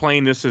if you're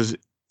playing this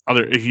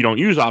if you don't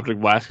use Optic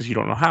Blast because you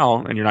don't know how,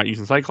 and you're not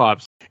using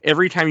Cyclops,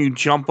 every time you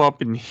jump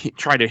up and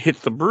try to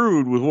hit the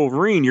Brood with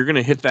Wolverine, you're going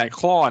to hit that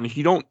claw, and if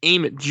you don't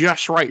aim it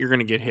just right, you're going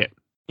to get hit.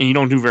 And you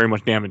don't do very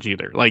much damage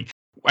either. Like,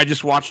 I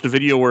just watched a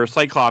video where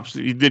Cyclops,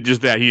 he did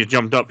just that. He just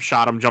jumped up,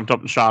 shot him,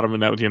 and shot him,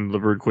 and that was the end of the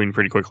Brood Queen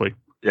pretty quickly.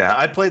 Yeah,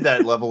 I played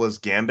that level as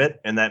Gambit,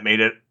 and that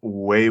made it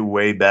way,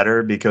 way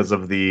better because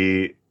of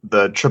the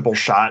triple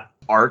shot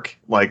arc,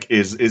 like,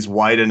 is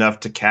wide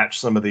enough to catch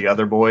some of the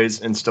other boys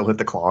and still hit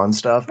the claw and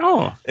stuff.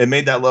 Oh. It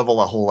made that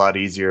level a whole lot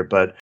easier,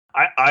 but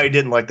I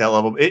didn't like that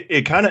level.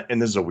 It kind of, and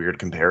this is a weird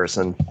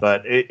comparison,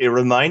 but it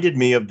reminded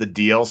me of the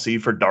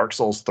DLC for Dark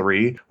Souls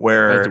 3,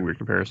 where... That's a weird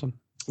comparison.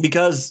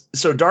 Because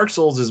Dark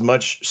Souls is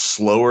much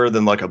slower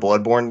than like a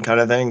Bloodborne kind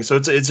of thing. So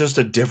it's just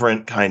a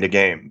different kind of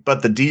game.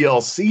 But the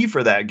DLC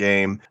for that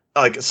game,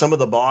 like some of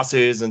the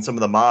bosses and some of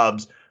the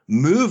mobs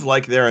move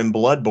like they're in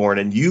Bloodborne,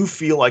 and you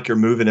feel like you're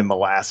moving in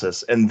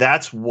molasses. And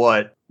that's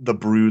what the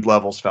Brood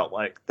levels felt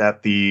like.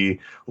 That the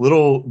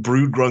little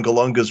Brood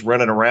Grungalungas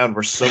running around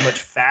were so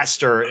much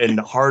faster and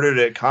harder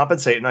to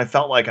compensate. And I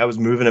felt like I was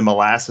moving in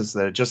molasses,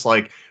 that it just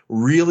like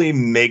really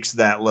makes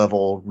that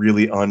level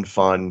really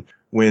unfun.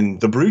 When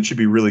the Brood should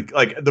be really,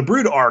 like, the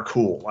Brood are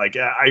cool. Like,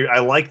 I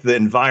like the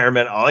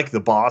environment. I like the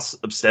boss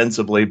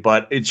ostensibly,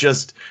 but it's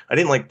just, I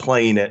didn't like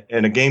playing it.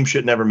 And a game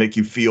should never make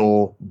you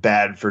feel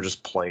bad for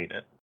just playing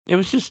it. It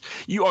was just,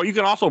 you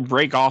can also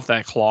break off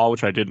that claw,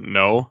 which I didn't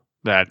know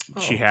that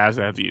she has,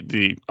 that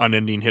the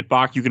unending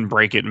hitbox. You can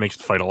break it and it makes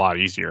the fight a lot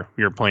easier.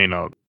 You're playing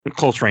a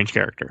close range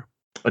character.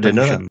 I didn't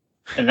know that.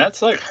 And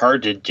that's, like,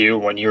 hard to do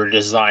when you're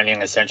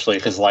designing, essentially,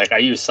 because, like, I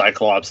use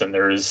Cyclops, and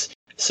there's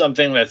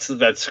something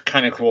that's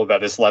kind of cool about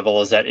this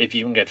level is that if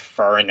you can get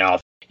far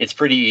enough, it's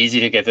pretty easy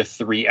to get the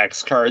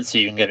 3x card, so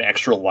you can get an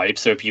extra life.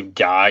 So if you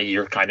die,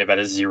 you're kind of at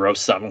a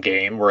zero-sum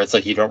game, where it's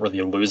like you don't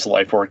really lose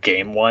life or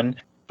game one.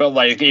 But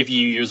like if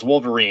you use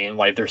Wolverine,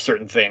 like there's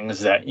certain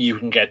things that you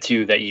can get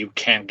to that you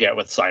can't get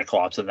with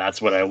Cyclops, and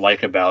that's what I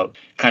like about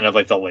kind of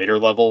like the later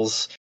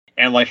levels.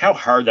 And like how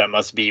hard that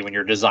must be when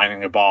you're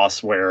designing a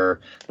boss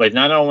where like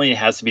not only it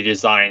has to be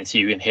designed so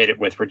you can hit it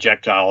with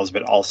projectiles,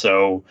 but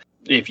also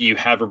if you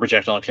have a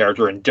projectile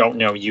character and don't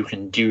know you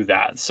can do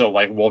that. So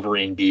like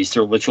Wolverine, Beast,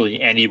 or literally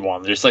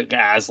anyone, just like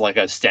as like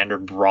a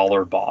standard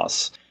brawler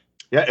boss.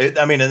 Yeah,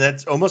 and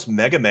that's almost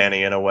Mega Man-y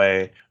in a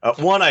way.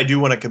 One, I do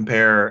want to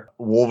compare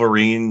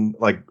Wolverine,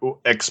 like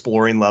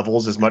exploring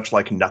levels, as much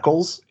like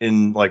Knuckles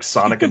in like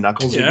Sonic and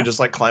Knuckles. You can just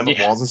like climb up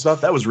walls and stuff.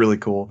 That was really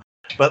cool.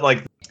 But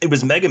like it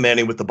was Mega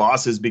Man-y with the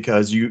bosses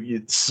because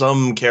you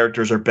some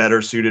characters are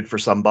better suited for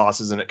some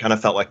bosses, and it kind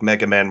of felt like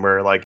Mega Man,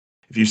 where like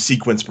if you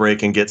sequence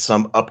break and get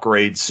some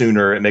upgrade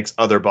sooner, it makes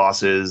other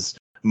bosses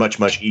much,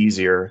 much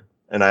easier.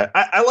 And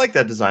I like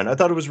that design. I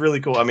thought it was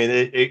really cool. I mean,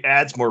 it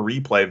adds more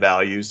replay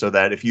value so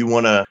that if you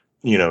want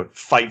to,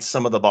 fight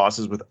some of the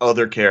bosses with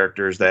other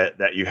characters,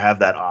 that you have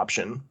that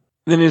option.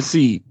 then it's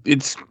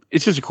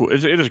just a cool.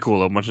 It is a cool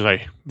level, much as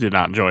I did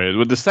not enjoy it.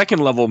 But the second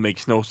level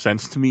makes no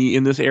sense to me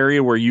in this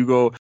area where you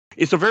go.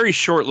 It's a very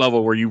short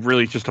level where you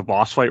really just a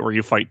boss fight where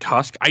you fight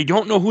Tusk. I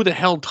don't know who the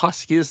hell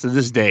Tusk is to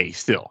this day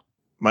still.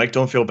 Mike,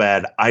 don't feel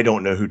bad. I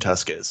don't know who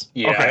Tusk is.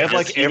 Yeah, okay, I have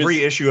like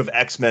every issue of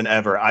X-Men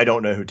ever. I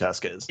don't know who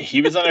Tusk is. He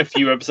was on a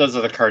few episodes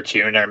of the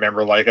cartoon. I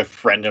remember like a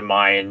friend of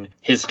mine,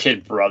 his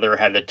kid brother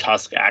had the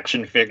Tusk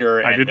action figure.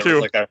 And I did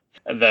too. Was like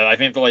I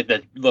think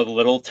the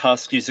little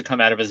Tusk used to come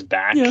out of his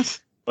back.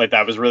 Yes. Like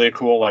that was really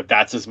cool. Like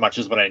that's as much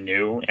as what I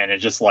knew. And it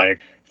just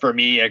like, for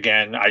me,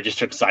 again, I just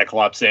took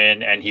Cyclops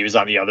in and he was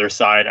on the other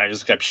side. I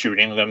just kept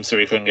shooting them so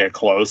he couldn't get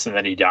close and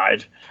then he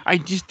died. I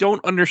just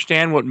don't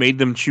understand what made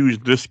them choose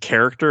this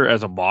character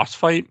as a boss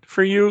fight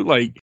for you.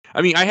 Like,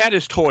 I mean, I had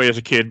his toy as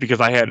a kid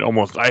because I had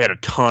a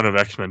ton of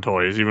X-Men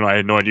toys. Even though I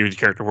had no idea who the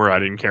character were, I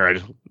didn't care. I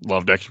just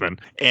loved X-Men.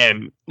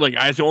 And like,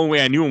 the only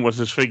way I knew him was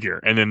this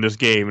figure. And then this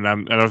game,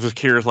 and I was just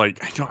curious.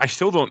 Like, I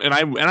still don't. And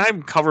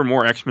I've covered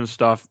more X-Men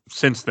stuff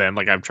since then.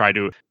 Like, I've tried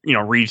to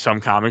read some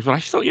comics, but I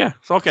still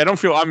So okay, I don't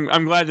feel.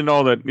 I'm glad to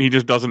know that he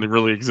just doesn't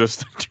really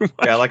exist too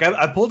much. Yeah, like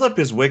I pulled up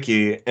his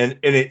wiki, and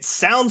it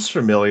sounds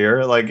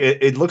familiar. Like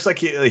it looks like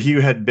he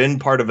had been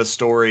part of a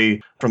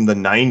story from the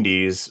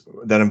 90s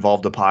that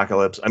involved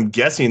Apocalypse. I'm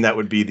guessing that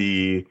would be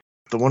the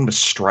one with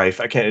Strife.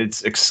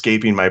 It's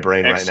escaping my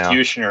brain right now.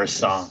 Executioner's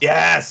Song.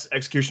 Yes,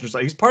 Executioner's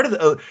Song. He's part of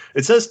the.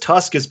 It says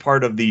Tusk is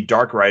part of the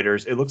Dark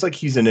Riders. It looks like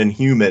he's an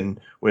Inhuman,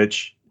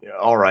 which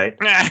all right.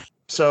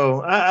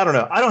 So I don't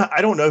know.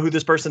 I don't know who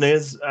this person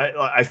is.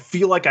 I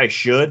feel like I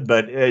should,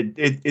 but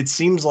it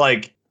seems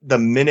like the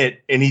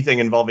minute anything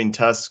involving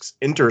Tusks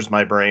enters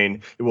my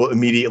brain, it will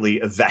immediately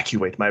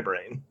evacuate my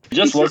brain. It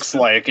just looks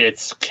like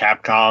it's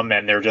Capcom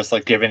and they're just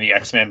like giving the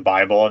X-Men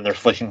Bible and they're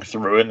flicking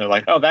through it and they're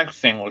like, oh, that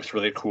thing looks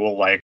really cool.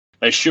 Like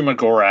Shuma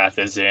Gorath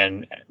is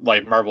in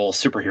like Marvel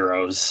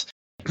Superheroes.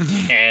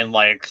 And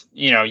like,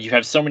 you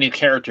have so many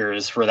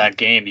characters for that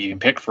game that you can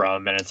pick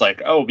from, and it's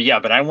like, oh yeah,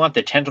 but I want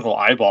the tentacle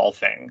eyeball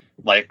thing.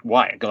 Like,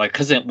 why? Like,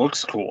 because it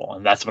looks cool,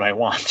 and that's what I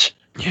want.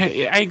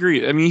 Yeah, I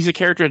agree. I mean, he's a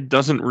character that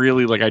doesn't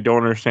really I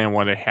don't understand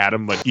why they had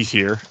him, but he's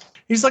here.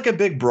 He's like a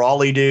big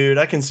brawly dude.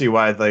 I can see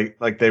why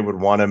they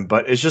would want him,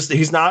 but it's just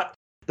he's not.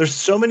 There's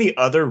so many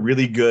other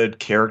really good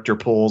character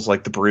pulls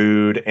like the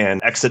Brood and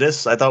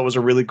Exodus. I thought was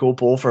a really cool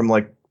pull from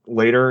like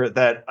later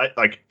that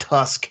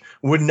Tusk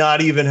would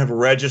not even have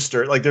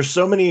registered. Like there's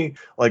so many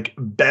like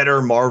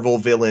better Marvel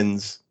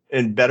villains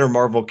and better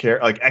Marvel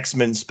like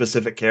X-Men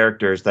specific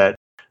characters that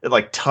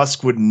like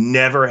Tusk would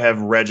never have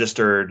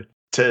registered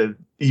to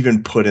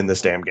even put in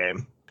this damn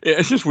game. Yeah,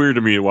 it's just weird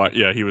to me why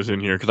he was in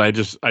here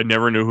because I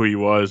never knew who he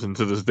was, and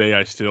to this day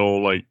I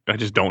still I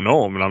just don't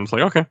know him, and I'm just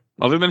like, okay,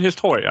 other than his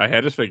toy, I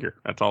had his figure.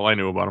 That's all I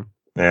knew about him.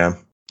 Yeah.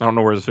 I don't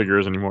know where the figure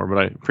is anymore, but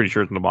I'm pretty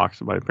sure it's in the box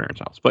at my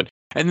parents' house.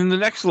 And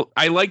then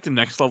I like the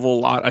next level a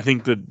lot. I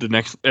think the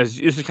next, this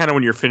is kind of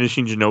when you're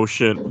finishing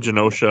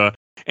Genosha,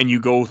 and you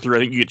go through, I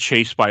think you get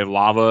chased by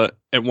lava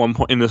at one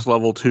point in this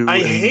level too. I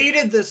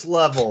hated this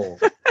level.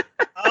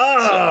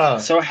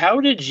 So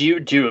how did you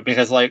do it?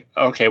 Because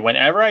okay,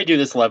 whenever I do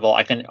this level,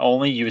 I can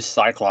only use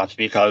Cyclops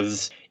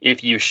because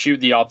if you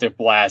shoot the optic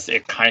blast,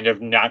 it kind of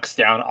knocks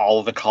down all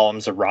of the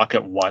columns of rock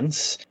at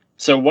once.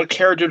 So what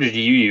character did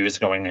you use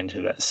going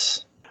into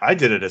this? I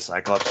did it as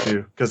Cyclops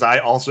too, because I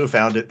also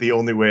found it the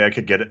only way I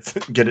could get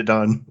it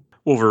done.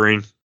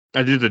 Wolverine.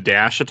 I did the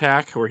dash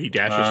attack where he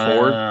dashes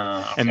forward,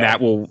 and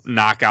that will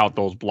knock out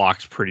those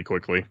blocks pretty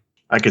quickly.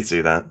 I could see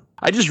that.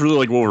 I just really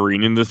like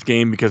Wolverine in this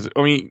game because,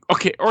 I mean,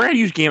 okay, or I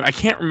use Gambit. I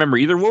can't remember.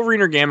 Either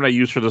Wolverine or Gambit I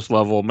used for this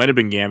level. It might have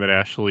been Gambit,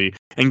 actually.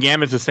 And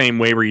Gambit's the same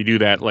way where you do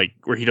that,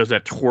 where he does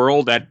that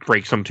twirl, that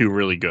breaks him too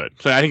really good.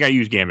 So I think I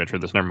used Gambit for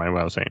this. Never mind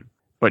what I was saying.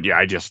 But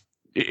yeah,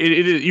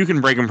 you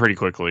can break them pretty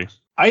quickly.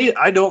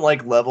 I don't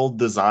like level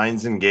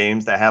designs in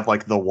games that have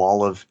the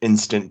wall of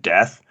instant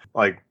death.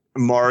 Like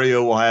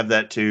Mario will have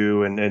that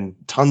too, and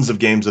tons of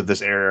games of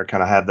this era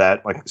kind of have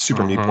that. Like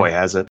Super Meat Boy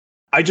has it.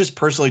 I just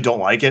personally don't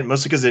like it,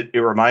 mostly because it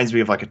reminds me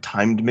of a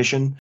timed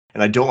mission,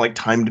 and I don't like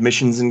timed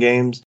missions in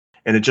games.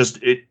 And I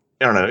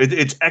don't know,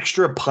 it's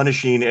extra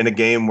punishing in a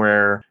game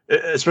where,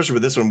 especially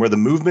with this one, where the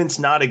movement's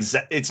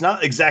it's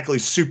not exactly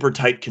super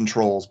tight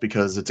controls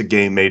because it's a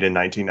game made in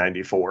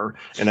 1994,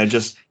 and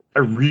I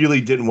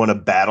really didn't want to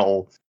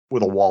battle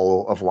with a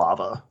wall of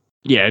lava.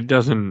 Yeah, it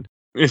doesn't.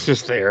 It's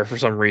just there for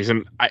some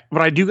reason.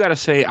 But I do got to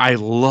say, I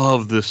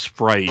love the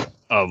sprite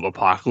of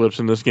Apocalypse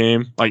in this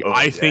game.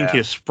 I think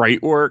his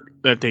sprite work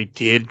that they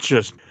did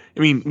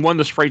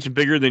the sprite's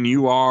bigger than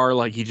you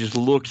are. He just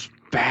looks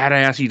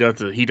badass.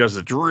 He does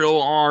the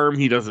drill arm.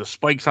 He does the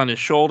spikes on his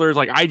shoulders.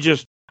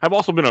 I've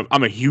also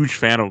I'm a huge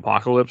fan of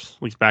Apocalypse.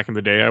 At least back in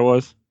the day I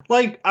was.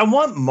 I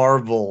want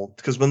Marvel,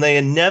 because when they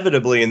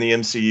inevitably in the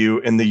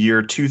MCU in the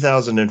year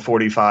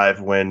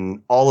 2045,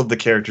 when all of the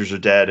characters are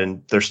dead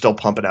and they're still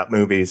pumping out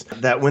movies,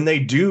 that when they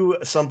do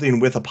something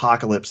with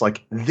Apocalypse,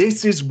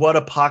 this is what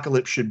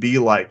Apocalypse should be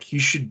like. He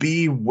should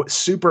be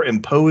super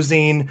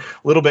imposing,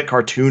 a little bit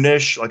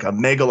cartoonish, like a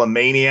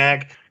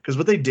megalomaniac. Because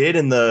what they did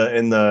in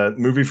the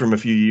movie from a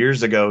few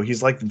years ago,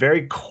 he's like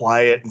very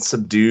quiet and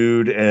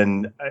subdued,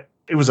 and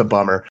it was a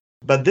bummer.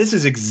 But this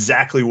is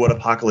exactly what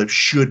Apocalypse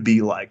should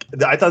be like.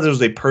 I thought this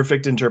was a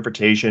perfect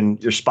interpretation.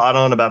 You're spot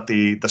on about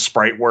the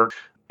sprite work.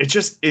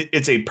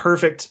 It's a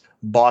perfect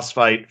boss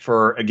fight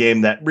for a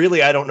game that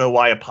really I don't know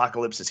why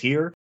Apocalypse is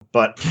here,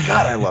 but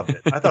God, I loved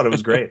it. I thought it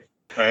was great.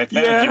 I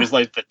think he was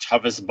like the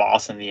toughest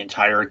boss in the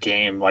entire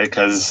game, like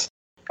because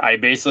I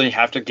basically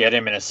have to get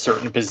him in a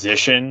certain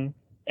position,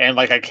 and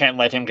like I can't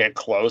let him get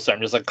close.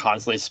 I'm just like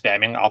constantly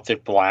spamming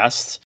Optic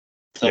Blast.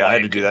 So, I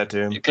had to do that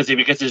too. Because if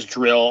he gets his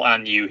drill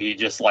on you, he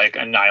just like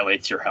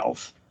annihilates your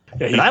health.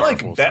 Yeah, and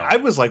I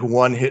was like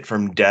one hit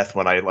from death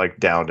when I like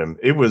downed him.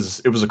 It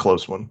was a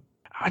close one.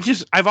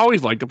 I've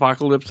always liked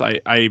Apocalypse.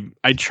 I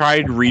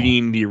tried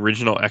reading the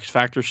original X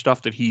Factor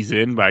stuff that he's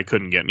in, but I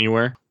couldn't get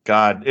anywhere.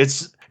 God,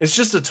 it's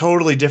just a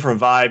totally different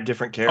vibe,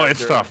 different character. Oh,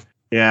 it's tough.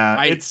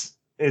 Yeah,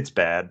 it's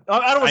bad.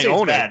 I don't want to say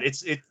it's bad.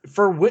 It's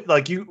for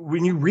like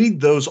when you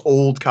read those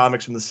old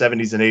comics from the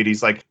 70s and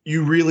 80s, like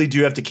you really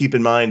do have to keep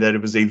in mind that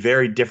it was a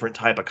very different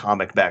type of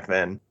comic back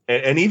then.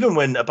 And even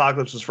when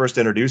Apocalypse was first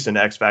introduced in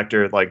X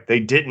Factor, like they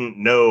didn't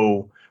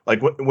know.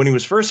 Like when he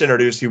was first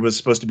introduced, he was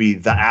supposed to be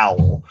the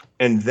Owl,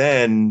 and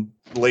then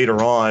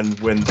later on,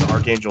 when the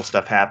Archangel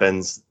stuff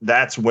happens,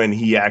 that's when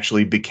he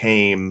actually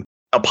became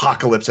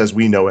Apocalypse as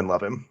we know and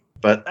love him.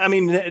 But I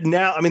mean,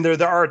 now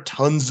there are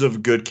tons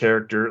of good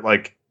character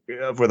like.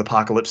 With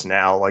Apocalypse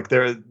now, like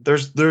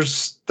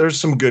there's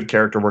some good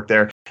character work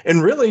there,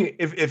 and really,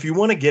 if you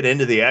want to get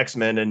into the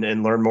X-Men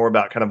and learn more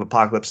about kind of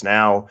Apocalypse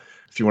Now,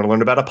 if you want to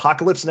learn about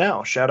Apocalypse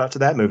Now, shout out to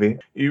that movie.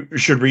 You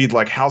should read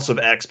like House of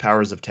X,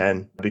 Powers of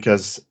 10,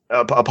 because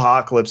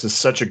Apocalypse is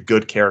such a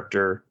good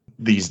character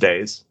these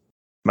days.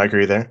 Mike,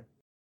 are you there?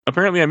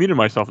 Apparently, I muted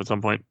myself at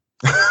some point.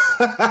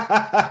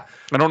 I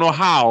don't know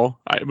how,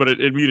 but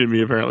it muted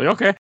me apparently.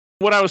 Okay.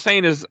 What I was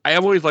saying is, I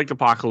have always liked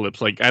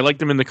Apocalypse. Like, I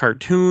liked him in the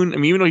cartoon. I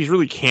mean, even though he's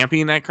really campy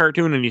in that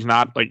cartoon, and he's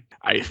not like,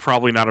 it's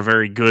probably not a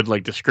very good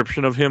like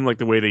description of him, like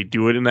the way they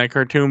do it in that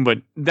cartoon.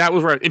 But that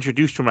was where I was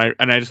introduced to him,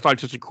 and I just thought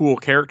he's such a cool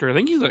character. I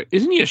think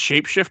isn't he a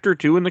shapeshifter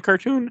too in the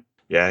cartoon?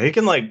 Yeah, he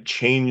can like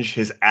change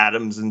his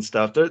atoms and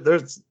stuff.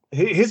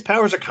 His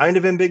powers are kind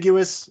of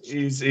ambiguous.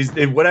 He's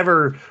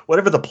whatever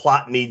the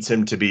plot needs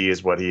him to be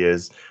is what he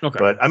is. Okay.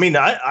 But I mean,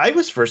 I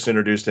was first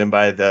introduced to him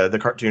by the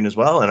cartoon as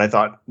well, and I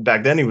thought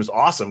back then he was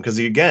awesome because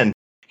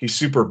he's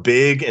super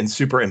big and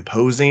super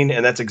imposing,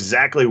 and that's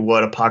exactly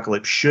what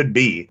Apocalypse should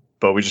be.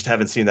 But we just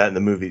haven't seen that in the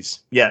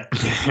movies yet.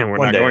 We're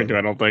not going to,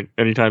 I don't think,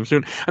 anytime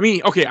soon. I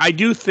mean, okay, I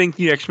do think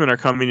the X-Men are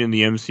coming in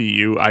the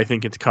MCU. I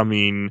think it's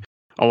coming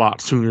a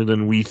lot sooner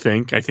than we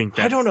think. I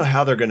don't know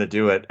how they're going to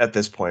do it at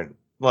this point.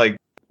 Like,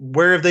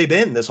 where have they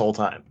been this whole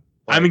time?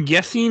 Like, I'm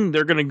guessing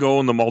they're going to go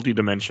in the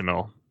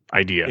multidimensional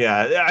idea.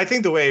 Yeah, I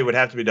think the way it would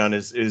have to be done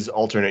is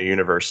alternate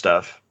universe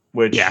stuff,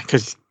 which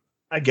because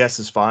I guess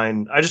is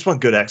fine. I just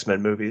want good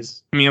X-Men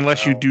movies. I mean,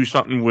 unless you do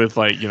something with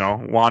like,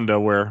 Wanda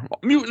where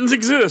mutants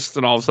exist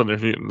and all of a sudden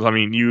there's mutants. I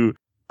mean,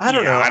 I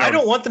don't know. I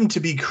don't want them to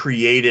be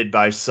created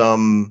by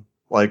some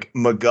like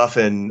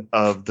MacGuffin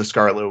of the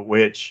Scarlet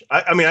Witch.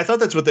 I mean, I thought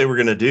that's what they were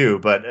going to do,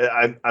 but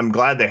I'm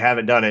glad they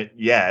haven't done it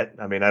yet.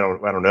 I mean, I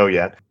don't know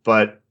yet,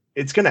 but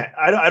it's gonna.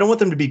 I don't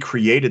want them to be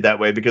created that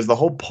way, because the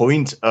whole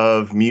point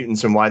of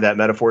mutants and why that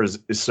metaphor is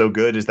so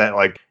good is that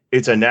like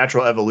it's a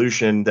natural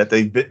evolution that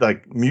they've been,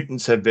 like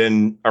mutants have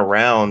been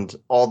around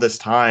all this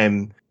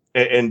time,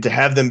 and to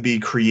have them be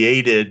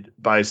created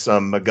by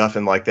some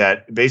MacGuffin like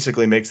that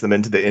basically makes them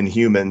into the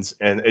Inhumans,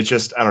 and it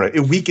just, I don't know,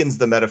 it weakens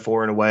the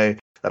metaphor in a way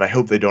that I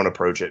hope they don't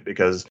approach it,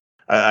 because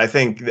I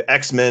think the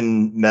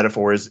X-Men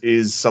metaphor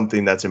is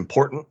something that's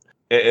important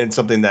and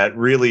something that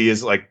really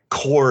is like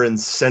core and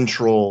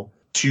central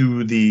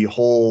to the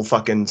whole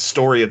fucking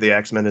story of the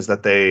X-Men, is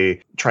that they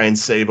try and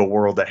save a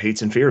world that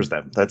hates and fears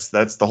them. That's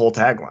the whole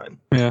tagline.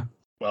 Yeah.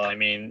 Well, I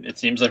mean, it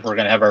seems like we're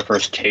going to have our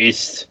first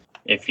taste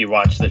if you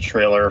watch the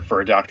trailer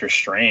for Doctor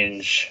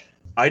Strange.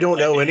 I don't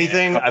know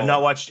anything. I've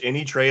not watched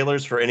any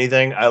trailers for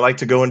anything. I like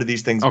to go into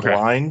these things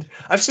blind.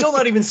 I've still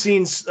not even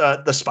seen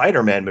the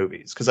Spider-Man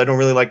movies because I don't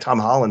really like Tom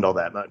Holland all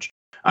that much.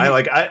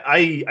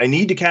 I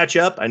need to catch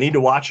up. I need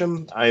to watch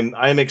them.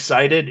 I'm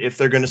excited if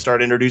they're going to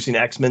start introducing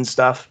X-Men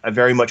stuff. I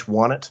very much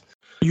want it.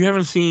 You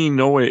haven't seen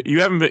No Way.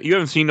 You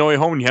haven't seen No Way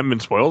Home, and you haven't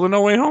been spoiled in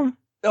No Way Home?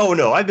 Oh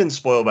no, I've been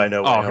spoiled by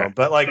No Way Home.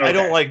 But like, I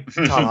don't like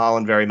Tom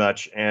Holland very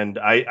much, and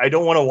I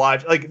don't want to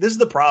watch. Like, this is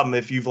the problem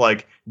if you've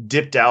like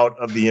dipped out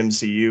of the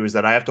MCU, is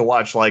that I have to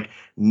watch like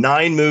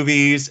 9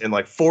 movies and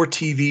like 4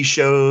 TV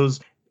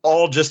shows,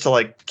 all just to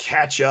like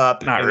catch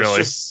up. Not really. I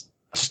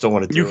just don't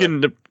want to do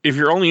it. If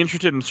you're only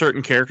interested in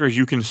certain characters,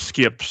 you can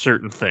skip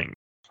certain things.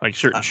 like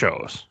certain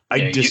shows.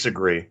 I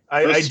disagree.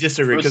 I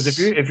disagree because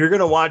if you're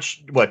gonna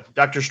watch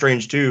Doctor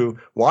Strange 2,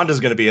 Wanda's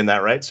gonna be in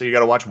that, right? So you got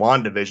to watch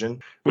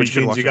WandaVision, which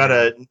means you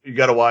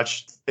gotta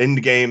watch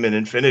Endgame and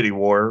Infinity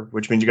War,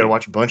 which means you got to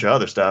watch a bunch of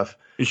other stuff.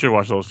 You should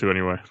watch those two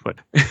anyway. But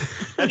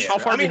how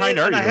far behind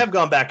are you? I have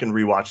gone back and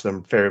rewatched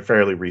them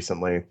fairly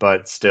recently,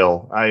 but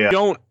still,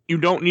 you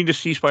don't need to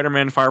see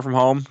Spider-Man Far From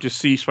Home. Just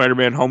see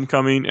Spider-Man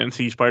Homecoming and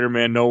see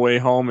Spider-Man No Way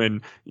Home,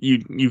 and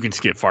you can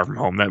skip Far From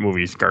Home. That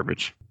movie is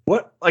garbage.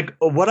 What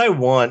I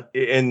want,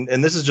 and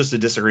this is just a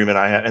disagreement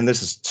I have, and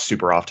this is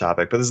super off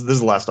topic, but this is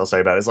the last I'll say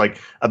about it, is like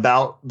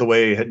about the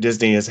way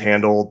Disney has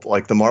handled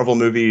like the Marvel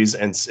movies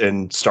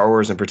and Star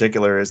Wars in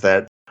particular, is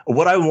that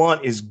what I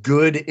want is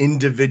good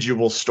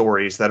individual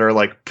stories that are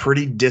like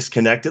pretty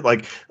disconnected.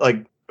 Like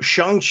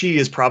Shang-Chi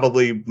is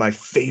probably my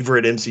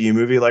favorite MCU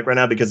movie like right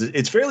now because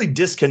it's fairly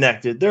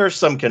disconnected. There are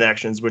some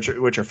connections which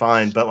are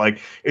fine, but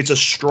like it's a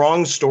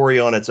strong story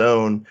on its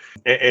own.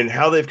 And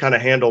how they've kind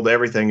of handled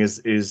everything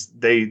is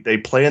they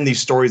plan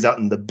these stories out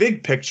in the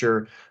big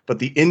picture, but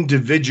the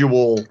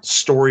individual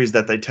stories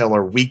that they tell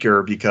are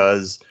weaker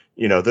because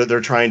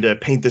they're trying to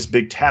paint this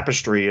big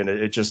tapestry, and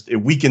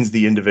it weakens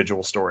the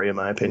individual story, in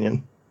my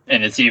opinion.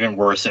 And it's even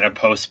worse in a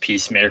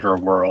post-Peacemaker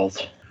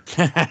world.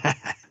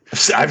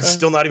 I've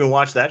still not even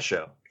watched that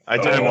show. I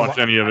didn't watch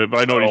any of it, but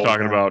I know what you're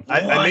talking about.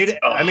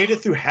 I made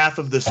it through half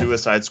of the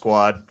Suicide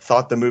Squad,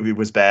 thought the movie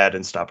was bad,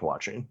 and stopped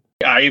watching.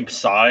 I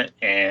saw it,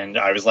 and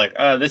I was like,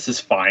 this is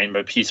fine,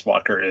 but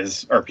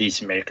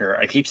Peacemaker,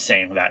 I keep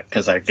saying that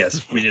because I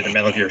guess we did a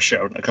Metal Gear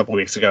show a couple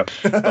weeks ago.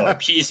 But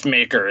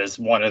Peacemaker is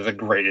one of the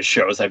greatest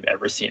shows I've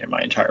ever seen in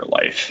my entire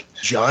life.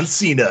 John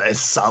Cena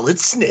as Solid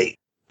Snake.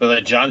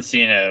 But John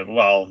Cena,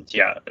 well,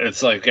 yeah,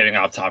 it's like getting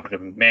off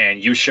topic. Man,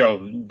 you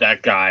show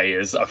that guy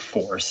is a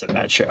force in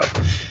that show.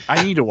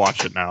 I need to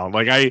watch it now.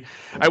 Like I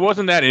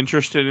wasn't that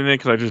interested in it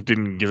because I just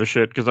didn't give a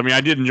shit. Because I mean, I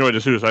did enjoy the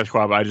Suicide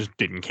Squad, but I just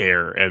didn't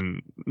care.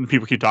 And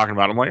people keep talking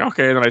about it. I'm like,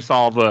 okay. And then I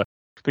saw the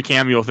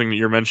cameo thing that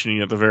you're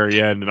mentioning at the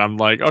very end, and I'm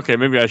like, okay,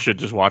 maybe I should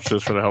just watch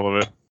this for the hell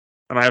of it.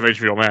 And I have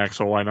HBO Max,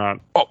 so why not?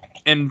 Oh,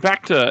 and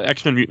back to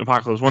X-Men Mutant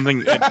Apocalypse. One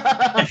thing.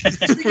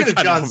 Speaking of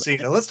John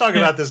Cena, let's talk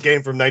about this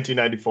game from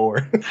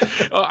 1994.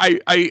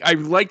 I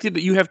liked it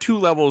that you have two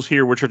levels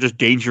here, which are just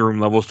danger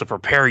room levels to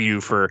prepare you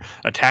for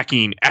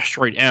attacking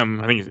Asteroid M.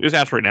 I think it's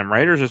Asteroid M,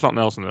 right? Or is there something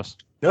else in this?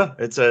 No,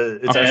 it's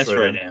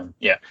Asteroid M.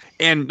 Yeah.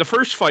 And the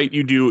first fight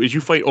you do is you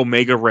fight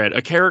Omega Red,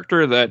 a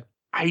character that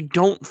I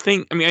don't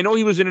think. I mean, I know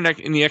he was in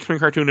the X-Men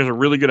cartoon. There's a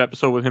really good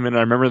episode with him, and I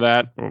remember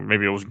that. Or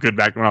maybe it was good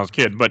back when I was a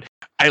kid, but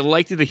I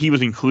liked it that he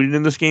was included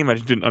in this game. I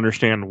just didn't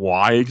understand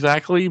why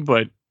exactly,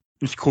 but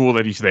it's cool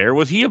that he's there.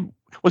 Was he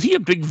a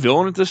big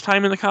villain at this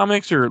time in the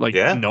comics, or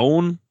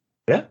known?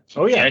 Yeah.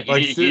 Oh yeah.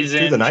 He's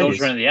in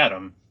Children of the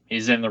Atom.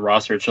 He's in the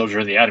roster of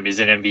Children of the Atom. He's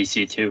in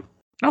MVC too.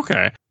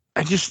 Okay.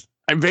 I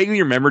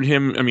vaguely remembered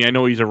him. I mean, I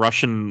know he's a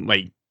Russian,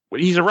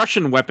 he's a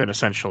Russian weapon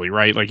essentially,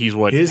 right? Like he's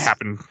what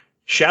happened.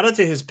 Shout out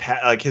to his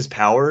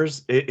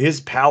powers.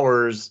 His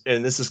powers,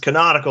 and this is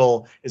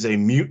canonical, is a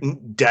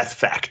mutant death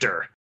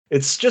factor.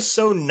 It's just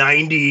so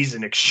 90s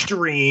and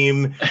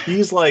extreme.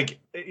 He's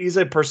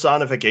a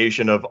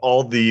personification of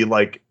all the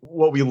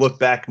what we look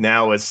back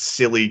now as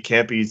silly,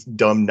 campy,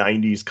 dumb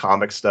 90s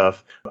comic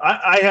stuff.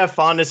 I have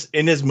fondness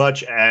in as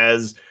much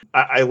as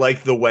I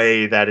like the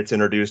way that it's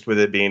introduced with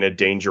it being a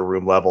danger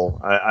room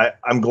level.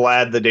 I'm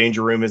glad the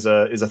danger room is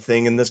a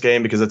thing in this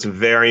game because it's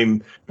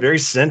very, very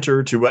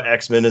center to what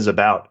X-Men is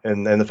about.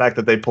 And the fact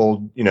that they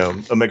pulled,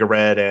 Omega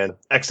Red and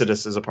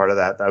Exodus as a part of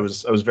that, I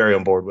was very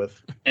on board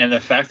with. And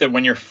the fact that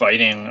when you're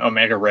fighting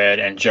Omega Red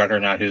and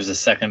Juggernaut, who's the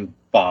second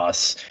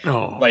boss,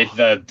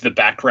 the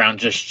background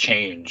just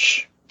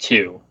change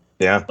too.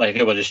 Yeah.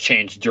 It will just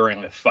change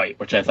during the fight,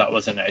 which I thought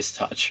was a nice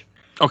touch.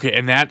 Okay,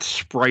 and that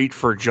sprite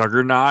for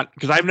Juggernaut,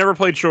 because I've never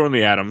played Children of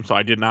the Atom, so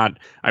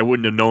I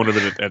wouldn't have known of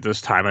it at this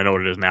time. I know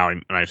what it is now,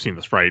 and I've seen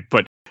the sprite.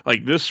 But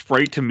this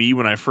sprite to me,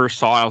 when I first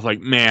saw it, I was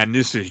like, man,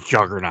 this is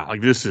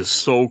Juggernaut. This is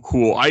so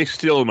cool. I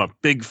still am a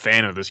big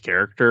fan of this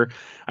character.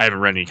 I haven't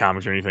read any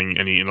comics or anything,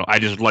 and I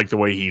just like the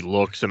way he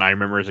looks. And I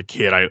remember as a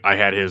kid, I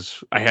had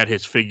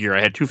his figure. I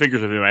had two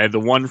figures of him. I had the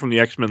one from the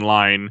X-Men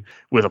line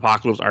with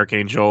Apocalypse,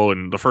 Archangel,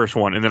 and the first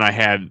one, and then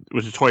it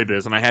was a Toy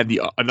Biz, and I had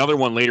another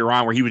one later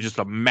on where he was just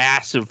a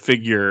massive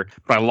figure,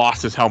 but I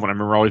lost his helmet. I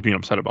remember always being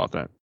upset about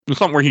that. It was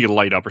something where he could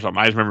light up or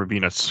something. I just remember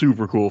being a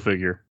super cool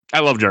figure. I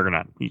love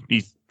Juggernaut.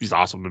 He's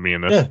awesome to me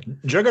in this. Yeah,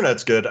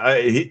 Juggernaut's good.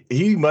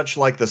 He much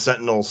like the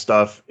Sentinel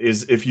stuff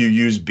is if you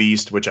use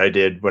Beast, which I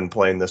did when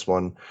playing this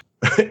one.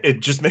 It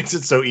just makes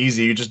it so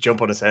easy. You just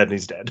jump on his head and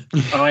he's dead.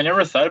 Oh, I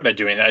never thought about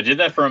doing that. I did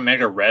that for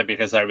Omega Red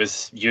because I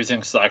was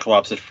using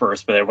Cyclops at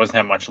first, but it wasn't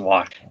having much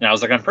luck. And I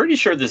was like, I'm pretty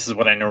sure this is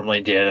what I normally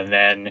did. And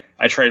then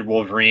I tried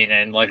Wolverine,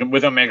 and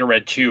with Omega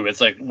Red 2,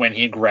 it's like when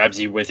he grabs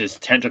you with his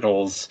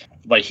tentacles,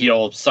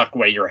 he'll suck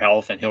away your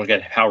health and he'll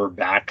get power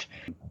back.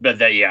 But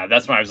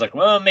that's when I was like,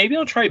 well, maybe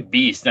I'll try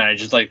Beast. And I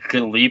just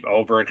could leap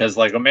over because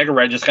Omega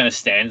Red just kind of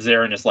stands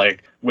there and just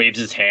waves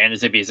his hand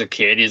as if he's a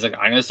kid. He's like,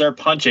 I'm going to start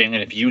punching.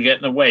 And if you get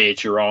in the way,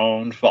 it's your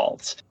own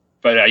fault.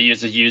 But I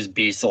used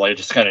Beast, so I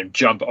just kind of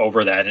jump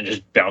over that and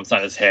just bounce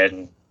on his head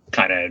and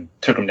kind of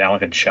took him down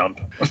like a chump.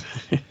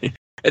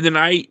 And then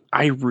I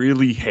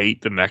really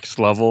hate the next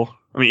level.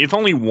 I mean, it's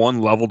only one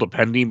level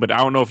depending, but I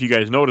don't know if you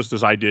guys noticed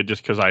this. I did,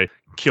 just because I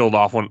killed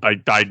off one. I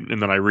died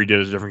and then I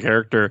redid as a different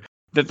character.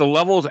 That the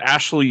levels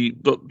actually,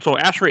 so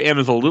Asteroid M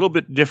is a little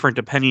bit different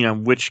depending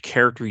on which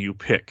character you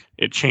pick.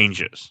 It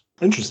changes.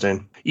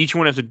 Interesting. Each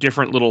one has a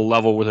different little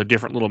level with a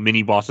different little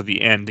mini boss at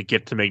the end to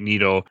get to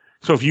Magneto.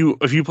 So if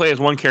you play as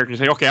one character and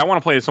say, okay, I want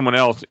to play as someone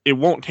else, it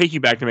won't take you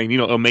back to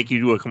Magneto. It'll make you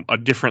do a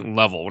different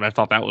level. And I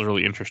thought that was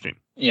really interesting.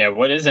 Yeah,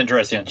 what is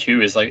interesting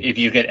too is like if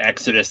you get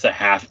Exodus to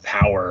half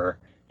power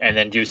and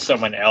then do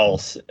someone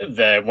else,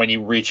 that when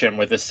you reach him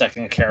with the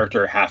second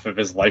character, half of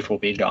his life will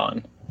be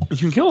gone. You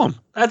can kill him.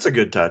 That's a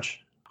good touch.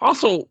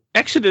 Also,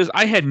 Exodus,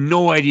 I had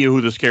no idea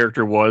who this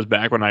character was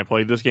back when I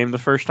played this game the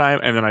first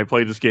time, and then I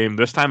played this game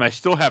this time. I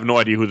still have no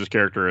idea who this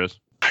character is.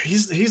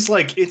 He's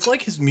like, it's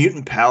like his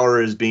mutant power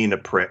is being a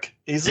prick.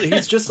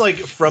 He's just like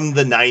from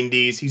the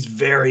 90s. He's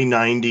very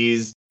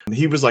 90s.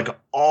 He was like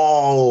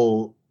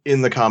all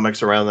in the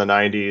comics around the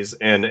 90s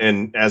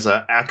and as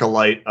an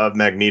acolyte of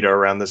Magneto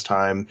around this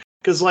time.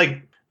 Because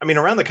like, I mean,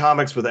 around the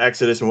comics with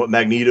Exodus and what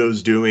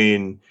Magneto's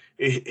doing,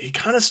 he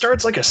kind of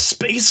starts like a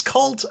space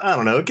cult. I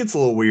don't know. It gets a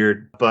little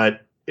weird,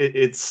 but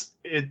I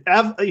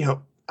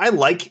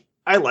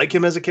like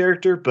him as a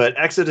character, but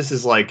Exodus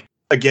is like,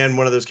 again,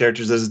 one of those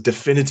characters that is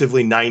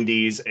definitively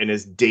 90s and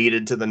is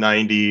dated to the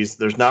 90s.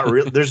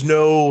 There's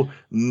no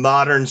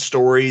modern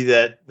story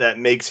that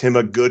makes him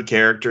a good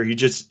character. He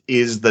just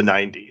is the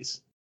 90s.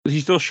 Does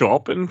he still show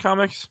up in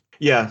comics?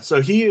 Yeah.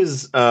 So he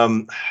is,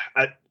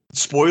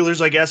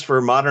 spoilers, I guess,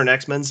 for modern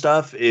X-Men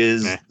stuff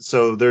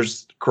so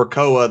there's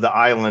Krakoa, the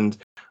island,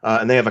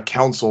 and they have a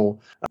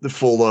council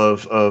full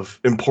of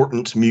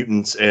important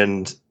mutants.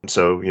 And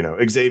so,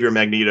 Xavier,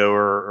 Magneto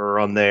are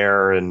on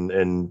there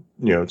and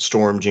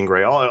Storm, Jean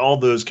Grey, all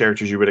those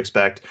characters you would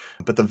expect.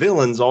 But the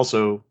villains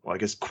also, well, I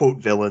guess, quote,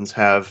 villains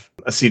have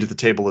a seat at the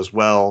table as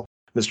well.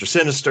 Mr.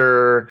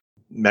 Sinister,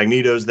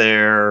 Magneto's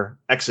there.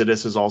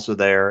 Exodus is also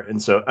there.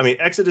 And so, I mean,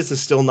 Exodus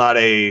is still not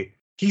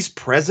he's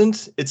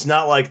present. It's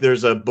not like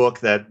there's a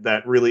book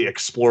that really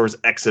explores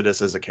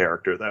Exodus as a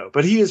character, though.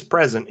 But he is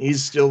present.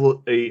 He's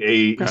still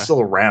he's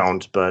still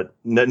around, but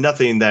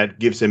nothing that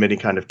gives him any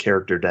kind of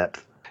character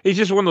depth. He's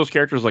just one of those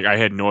characters. Like, I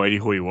had no idea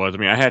who he was. I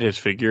mean, I had his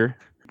figure,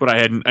 but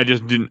I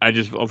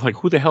was like,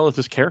 who the hell is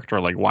this character?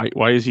 Like,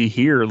 why is he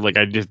here? Like,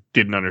 I just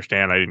didn't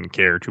understand. I didn't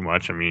care too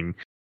much. I mean,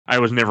 I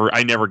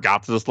never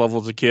got to this level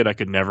as a kid. I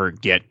could never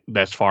get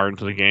this far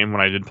into the game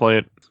when I did play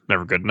it.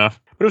 Never good enough.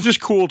 But it was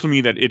just cool to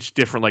me that it's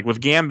different. Like with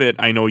Gambit,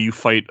 I know you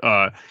fight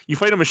a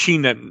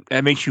machine that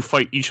makes you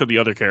fight each of the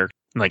other characters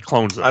and like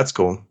clones them. That's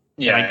cool.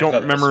 Yeah, and I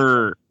don't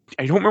remember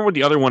what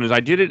the other one is.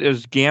 I did it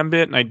as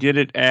Gambit, and I did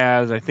it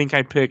as, I think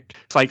I picked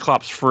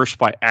Cyclops first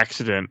by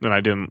accident, and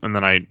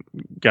I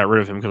got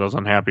rid of him because I was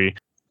unhappy.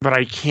 But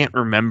I can't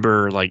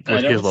remember like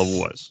what his level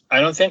was.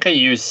 I don't think I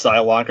used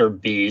Psylocke or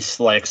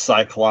Beast like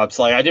Cyclops.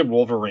 Like I did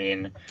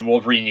Wolverine.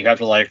 Wolverine, you have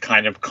to like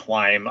kind of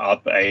climb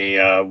up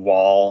a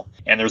wall,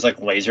 and there's like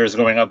lasers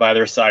going up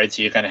either side,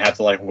 so you kind of have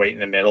to like wait in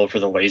the middle for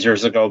the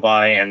lasers to go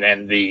by. And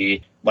then the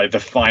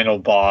final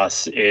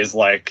boss is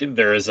like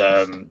there's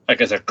a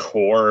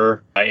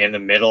core in the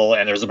middle,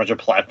 and there's a bunch of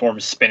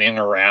platforms spinning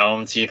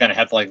around, so you kind of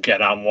have to like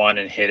get on one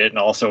and hit it, and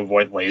also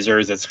avoid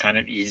lasers. It's kind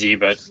of easy,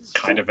 but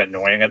kind of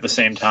annoying at the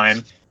same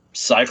time.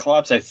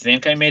 Cyclops, I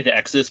think I made the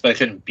Exodus, but I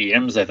couldn't beat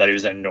him because I thought he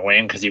was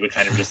annoying because he would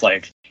kind of just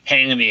like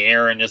hang in the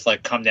air and just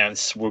like come down,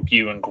 swoop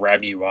you, and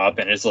grab you up.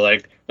 And it's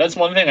like, that's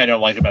one thing I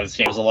don't like about this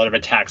game is a lot of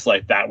attacks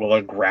like that will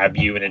like grab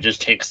you, and it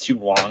just takes too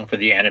long for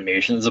the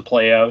animations to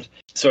play out.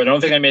 So I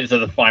don't think I made it to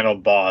the final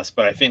boss,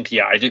 but I think,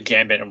 I did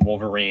Gambit and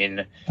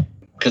Wolverine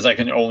because I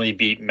can only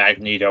beat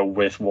Magneto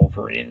with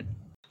Wolverine.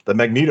 The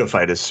Magneto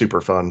fight is super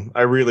fun.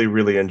 I really,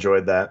 really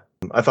enjoyed that.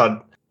 I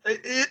thought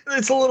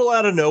it's a little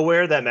out of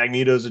nowhere that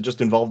Magneto's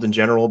just involved in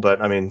general,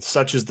 but I mean,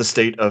 such is the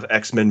state of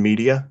X-Men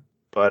media.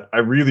 But I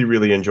really,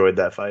 really enjoyed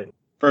that fight.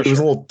 It was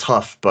a little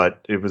tough,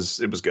 but it was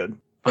good.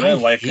 What I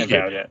liked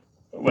about it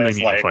was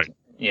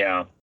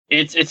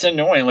it's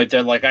annoying.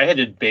 Like I had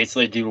to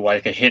basically do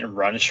like a hit and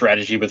run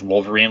strategy with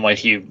Wolverine.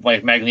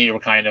 Like Magneto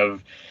kind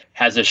of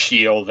has a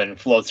shield and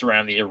floats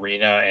around the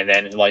arena, and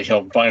then like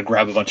he'll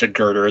grab a bunch of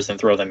girders and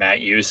throw them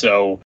at you.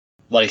 So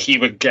like he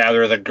would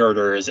gather the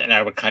girders, and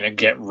I would kind of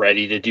get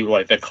ready to do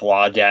like the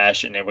claw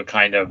dash, and it would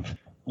kind of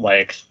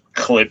like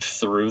clip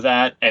through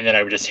that, and then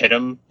I would just hit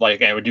him,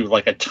 like I would do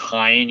like a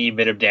tiny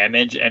bit of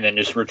damage, and then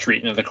just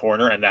retreat into the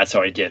corner, and that's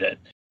how I did it.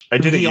 I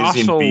did it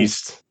using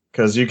Beast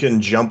because you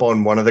can jump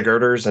on one of the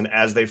girders, and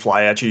as they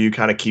fly at you, you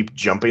kind of keep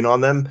jumping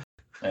on them.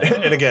 Oh.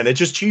 And again, it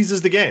just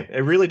cheeses the game.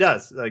 It really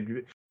does. Like,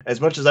 as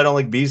much as I don't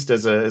like Beast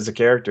as a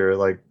character,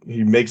 like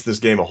he makes this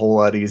game a whole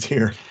lot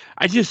easier.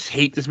 I just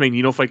hate this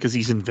Magneto fight because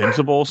he's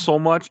invincible so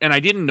much, and I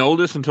didn't know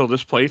this until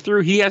this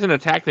playthrough. He has an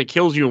attack that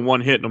kills you in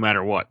one hit, no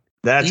matter what.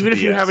 That's even BS.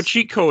 If you have a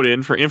cheat code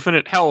in for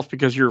infinite health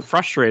because you're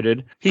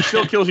frustrated, he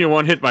still kills you in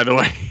one hit. By the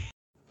way.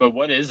 But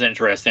what is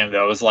interesting,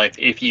 though, is, like,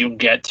 if you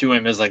get to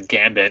him as, like,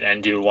 Gambit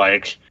and do,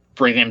 like,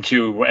 bring him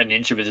to an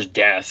inch of his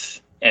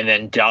death and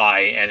then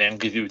die and then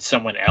do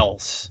someone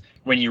else,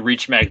 when you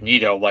reach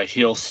Magneto, like,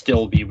 he'll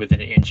still be within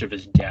an inch of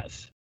his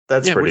death.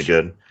 That's pretty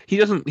good.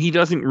 He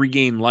doesn't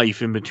regain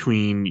life in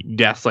between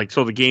deaths. Like,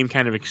 so the game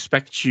kind of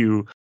expects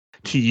you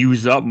to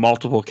use up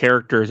multiple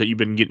characters that you've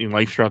been getting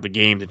life throughout the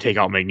game to take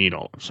out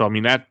Magneto. So, I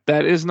mean, that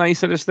is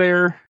nice that it's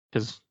there,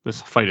 because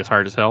this fight is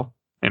hard as hell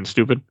and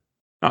stupid.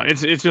 No,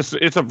 it's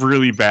a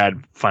really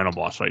bad final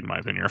boss fight in my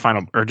opinion,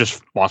 or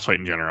just boss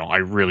fight in general. I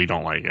really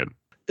don't like it.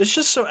 It's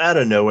just so out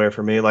of nowhere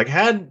for me. Like,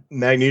 had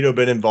Magneto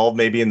been involved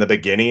maybe in the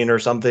beginning or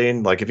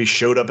something, like if he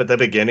showed up at the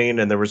beginning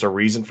and there was a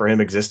reason for him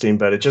existing,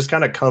 but it just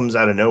kind of comes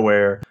out of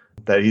nowhere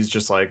that he's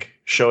just like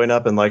showing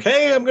up and like,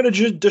 hey, I'm going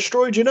to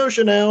destroy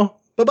Genosha now.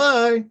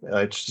 Bye-bye.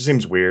 It just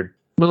seems weird.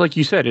 But like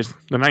you said, it's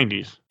the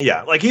 90s.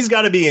 Yeah, like he's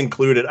got to be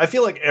included. I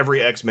feel like every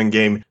X-Men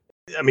game,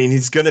 I mean,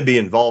 he's going to be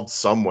involved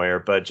somewhere,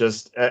 but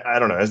just, I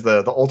don't know, as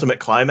the ultimate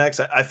climax,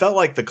 I felt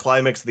like the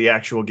climax of the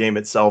actual game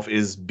itself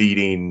is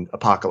beating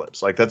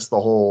Apocalypse. Like, that's the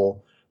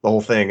whole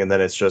thing, and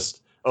then it's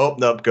just, oh,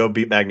 nope, go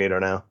beat Magneto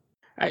now.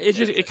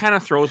 It kind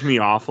of throws me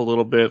off a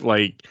little bit.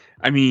 Like,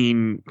 I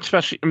mean,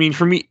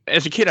 for me,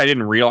 as a kid, I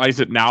didn't realize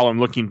it. Now I'm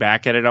looking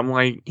back at it, I'm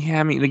like, yeah,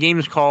 I mean, the game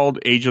is called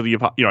Age of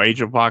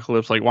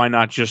Apocalypse. Like, why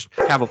not just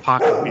have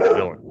Apocalypse be the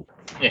villain?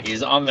 Yeah,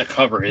 he's on the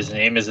cover. His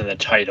name is in the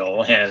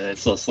title, and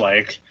it's just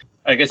like,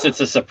 I guess it's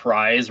a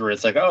surprise where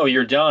it's like, oh,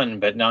 you're done,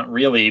 but not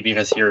really,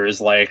 because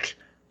here's like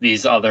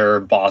these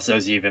other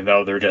bosses, even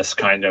though they're just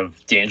kind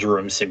of danger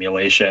room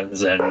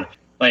simulations. And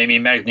like, I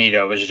mean,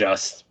 Magneto is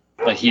just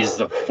like, he's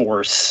the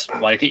force,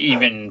 like,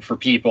 even for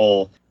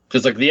people,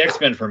 because like the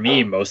X-Men for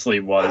me mostly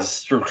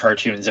was through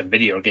cartoons and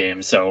video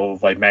games. So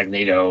like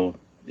Magneto,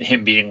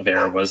 him being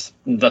there was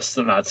thus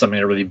not something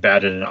I really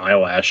batted an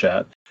eyelash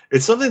at.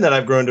 It's something that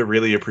I've grown to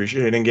really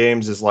appreciate in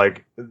games, is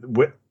like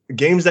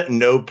games that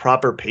know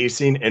proper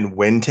pacing and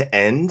when to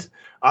end.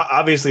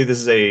 Obviously, this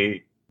is a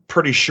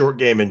pretty short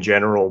game in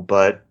general,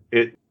 but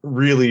it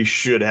really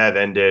should have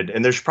ended.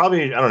 And there's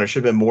probably, I don't know,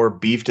 should have been more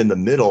beefed in the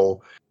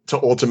middle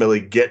to ultimately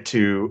get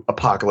to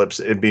Apocalypse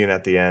and being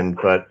at the end.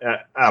 But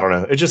I don't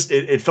know.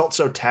 It felt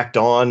so tacked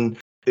on,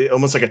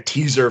 almost like a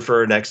teaser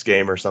for a next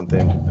game or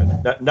something.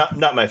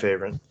 Not my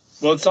favorite.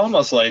 Well, it's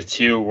almost like,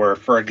 too, where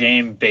for a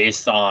game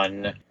based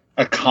on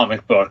a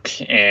comic book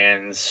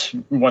and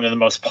one of the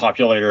most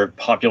popular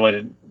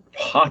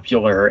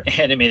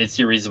animated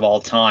series of all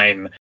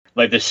time,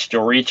 like the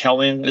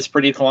storytelling is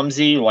pretty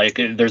clumsy. Like,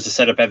 there's a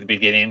setup at the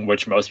beginning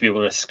which most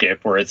people just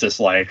skip, where it's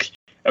just like,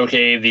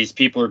 okay, these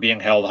people are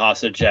being held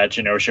hostage at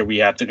Genosha, we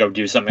have to go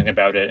do something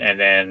about it. And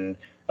then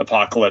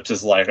Apocalypse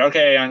is like,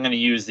 okay, I'm going to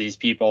use these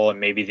people and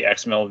maybe the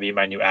X-Men will be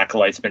my new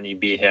acolytes when you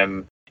beat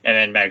him. And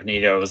then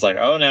Magneto is like,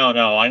 oh no,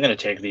 I'm going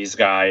to take these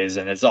guys.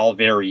 And it's all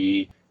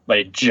very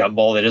like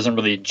jumbled. It doesn't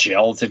really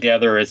gel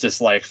together. It's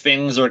just like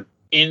things are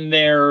in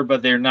there,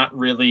 but they're not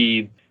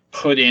really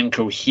put in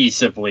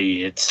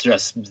cohesively. It's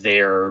just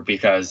there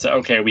because,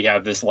 okay, we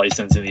have this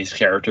license in these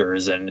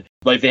characters, and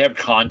like they have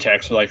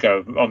context for like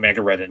a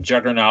Omega Red and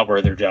Juggernaut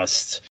where they're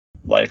just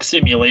like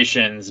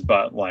simulations,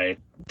 but like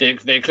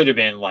they could have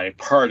been like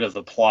part of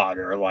the plot,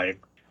 or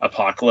like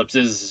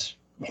Apocalypse's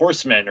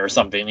Horsemen or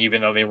something,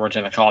 even though they weren't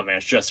in the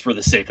comics, just for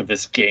the sake of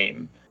this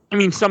game. I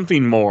mean,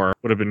 something more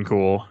would have been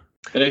cool.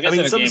 But I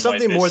mean,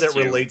 something like more that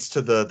too relates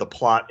to the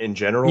plot in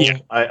general. Yeah.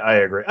 I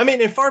agree. I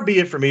mean, and far be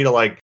it for me to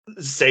like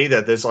say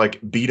that this like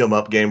beat 'em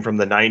up game from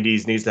the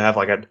 90s needs to have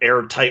like an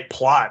airtight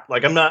plot.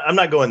 Like, I'm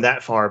not going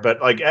that far,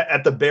 but like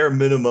at the bare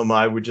minimum,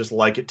 I would just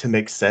like it to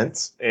make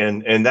sense.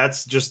 And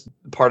that's just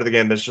part of the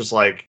game that's just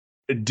like,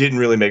 it didn't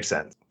really make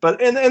sense.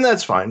 But and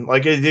that's fine.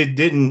 Like, it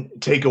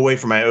didn't take away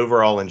from my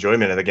overall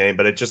enjoyment of the game,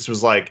 but it just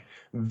was like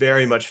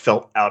very much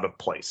felt out of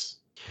place.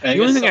 The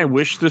only thing I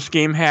wish this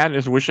game had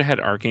is I wish it had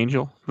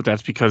Archangel, but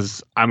that's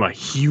because I'm a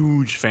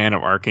huge fan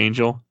of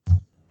Archangel.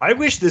 I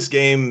wish this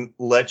game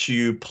lets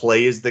you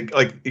play as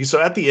so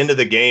at the end of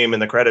the game in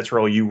the credits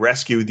roll, you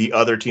rescue the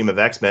other team of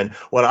X-Men.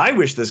 What I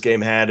wish this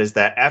game had is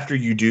that after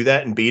you do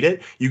that and beat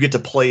it, you get to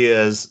play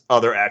as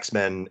other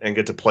X-Men and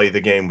get to play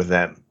the game with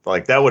them.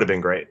 Like, that would have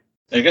been great.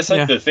 I guess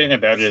the thing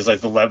about it is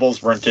like the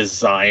levels weren't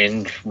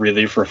designed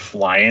really for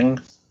flying.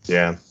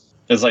 Yeah.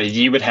 It's like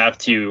you would have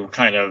to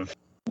kind of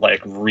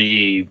like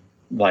make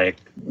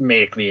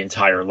the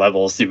entire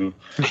levels to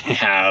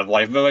have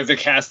like the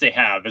cast they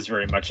have is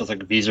very much just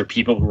like these are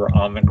people who are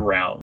on the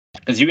ground,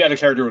 because you got a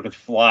character who could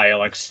fly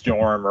like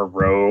Storm or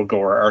Rogue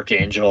or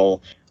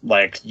Archangel.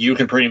 Like, you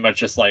can pretty much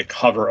just like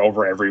hover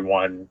over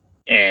everyone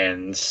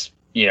and,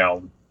 you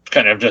know,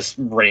 kind of just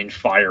rain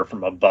fire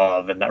from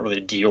above and not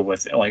really deal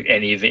with like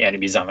any of the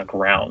enemies on the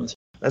ground.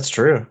 That's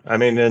true. I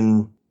mean,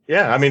 and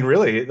yeah, I mean,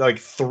 really, like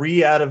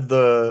 3 out of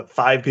the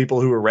 5 people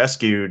who were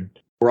rescued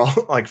were all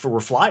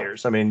were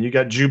flyers. I mean, you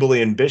got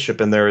Jubilee and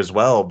Bishop in there as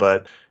well,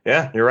 but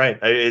yeah, you're right.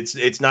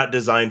 It's not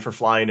designed for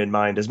flying in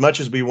mind. As much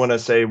as we want to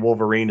say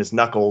Wolverine is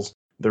Knuckles,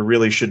 there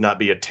really should not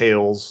be a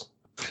Tails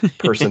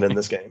person in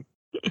this game.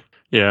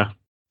 Yeah.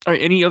 All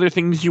right, any other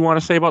things you want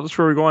to say about this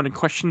before we go on to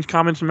questions,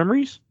 comments, and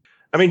memories?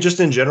 I mean, just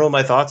in general,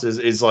 my thoughts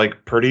is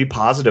like pretty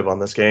positive on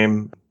this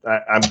game.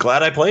 I'm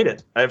glad I played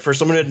it. For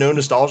someone who had no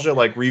nostalgia,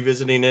 like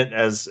revisiting it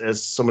as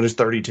someone who's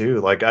 32,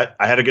 like I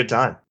had a good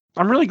time.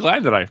 I'm really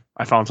glad that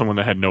I found someone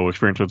that had no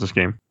experience with this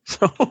game.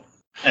 So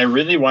I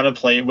really want to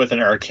play it with an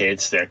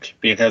arcade stick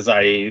because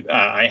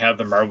I have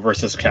the Marvel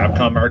vs.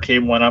 Capcom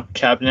arcade 1-up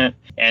cabinet,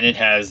 and it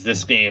has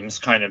this game's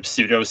kind of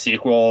pseudo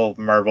sequel,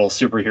 Marvel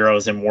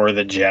Superheroes and War of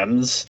the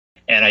Gems.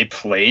 And I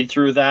played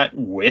through that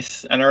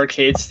with an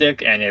arcade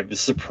stick, and it was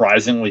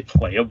surprisingly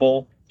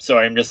playable. So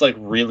I'm just like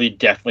really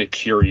definitely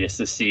curious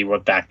to see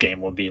what that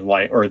game will be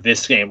like, or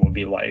this game will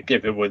be like,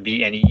 if it would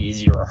be any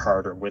easier or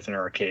harder with an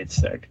arcade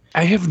stick.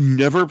 I have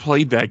never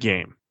played that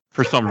game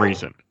for some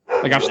reason.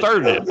 Like I've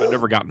started it, but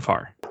never gotten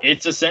far.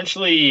 It's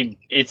essentially,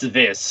 it's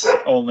this,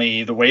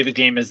 only the way the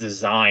game is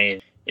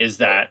designed is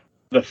that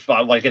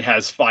it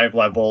has 5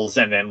 levels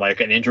and then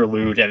like an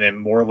interlude and then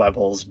more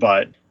levels,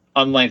 but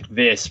unlike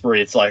this, where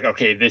it's like,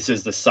 okay, this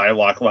is the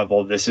Psylocke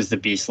level, this is the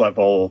Beast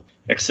level,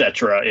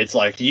 etc. It's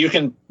like you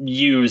can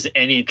use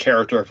any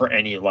character for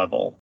any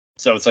level.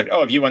 So it's like,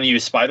 oh, if you want to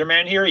use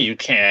Spider-Man here, you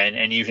can,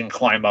 and you can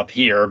climb up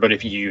here. But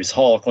if you use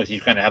Hulk, like you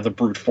kind of have to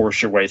brute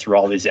force your way through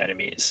all these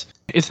enemies.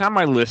 It's on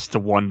my list to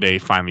one day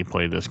finally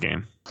play this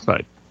game,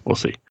 but we'll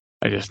see.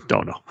 I just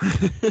don't know.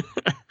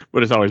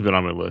 But it's always been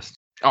on my list.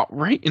 All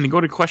right, and to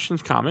go to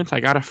questions, comments, I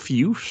got a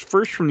few.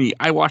 First from the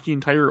I Watched the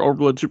Entire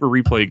Overblood Super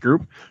Replay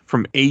group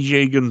from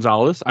AJ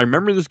Gonzalez. I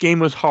remember this game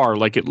was hard.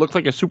 Like, it looked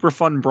like a super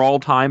fun brawl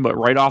time, but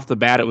right off the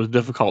bat, it was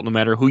difficult no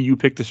matter who you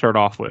picked to start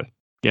off with.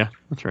 Yeah,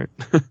 that's right.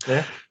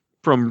 Yeah.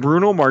 From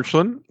Bruno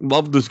Marchland,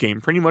 loved this game.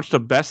 Pretty much the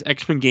best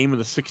X-Men game of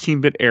the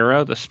 16-bit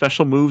era. The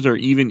special moves are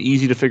even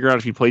easy to figure out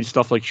if you played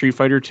stuff like Street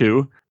Fighter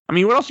 2. I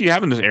mean, what else do you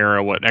have in this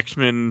era? What,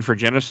 X-Men for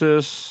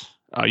Genesis?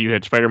 You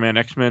had Spider-Man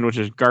X-Men, which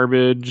is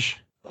garbage.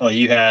 Well,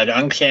 you had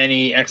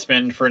Uncanny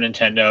X-Men for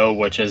Nintendo,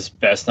 which is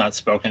best not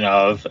spoken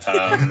of.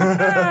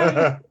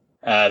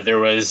 There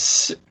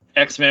was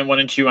X-Men 1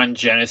 and 2 on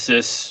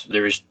Genesis.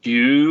 There was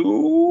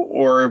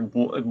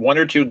 1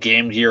 or 2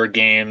 Game Gear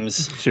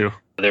games. 2.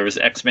 There was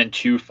X-Men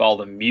 2 Fall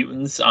of the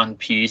Mutants on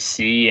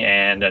PC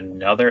and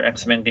another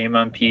X-Men game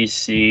on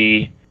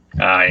PC.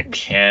 I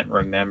can't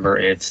remember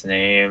its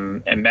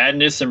name. And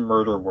Madness and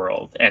Murder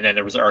World. And then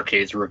there was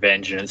Arcade's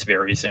Revenge in its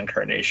various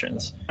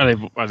incarnations.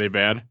 Are they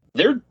bad?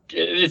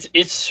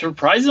 It's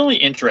surprisingly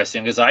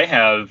interesting because I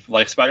have,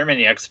 like, Spider-Man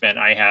the X-Men,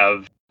 I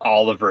have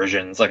all the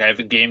versions. Like, I have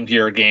the Game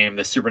Gear game,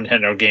 the Super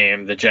Nintendo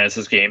game, the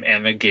Genesis game,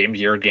 and the Game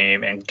Gear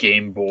game and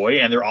Game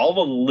Boy. And they're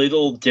all a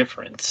little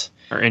different.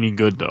 Are any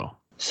good, though?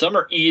 Some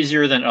are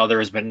easier than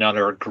others, but none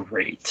are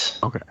great.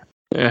 Okay.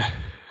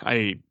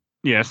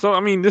 So, I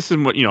mean, this is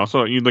what,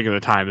 so you look at the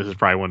time, this is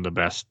probably one of the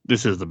best.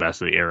 This is the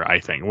best of the era, I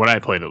think. What I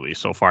played, at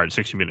least, so far, the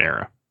 16-bit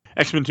era.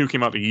 X-Men 2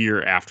 came out the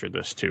year after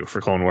this, too, for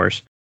Clone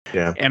Wars.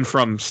 Yeah. And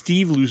from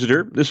Steve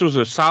Lucider, this was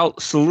a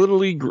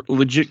solidly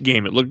legit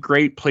game. It looked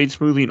great, played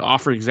smoothly, and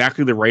offered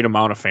exactly the right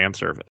amount of fan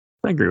service.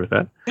 I agree with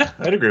that. Yeah,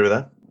 I'd agree with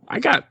that. I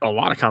got a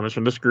lot of comments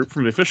from this group,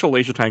 from the official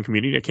Laser Time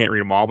community. I can't read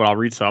them all, but I'll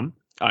read some.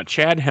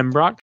 Chad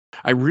Hembrock.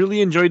 I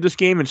really enjoyed this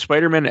game, and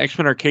Spider-Man and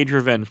X-Men Arcade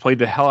Revenge. Played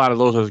the hell out of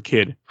those as a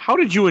kid. How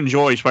did you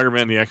enjoy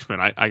Spider-Man and the X-Men?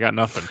 I got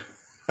nothing.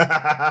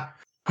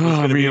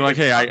 If he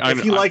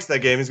likes that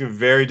game, he's going to be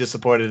very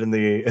disappointed in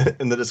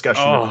the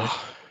discussion.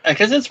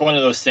 Because it's one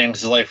of those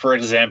things, like, for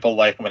example,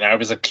 like, when I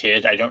was a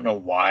kid, I don't know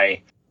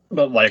why,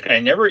 but, like, I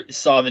never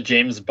saw the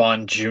James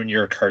Bond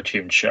Jr.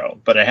 cartoon show,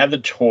 but I had the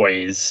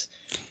toys,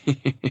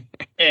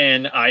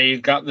 and I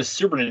got the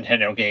Super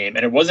Nintendo game,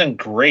 and it wasn't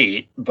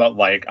great, but,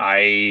 like,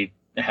 I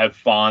have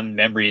fond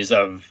memories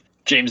of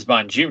James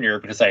Bond Jr.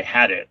 because I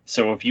had it.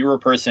 So if you were a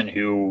person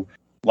who,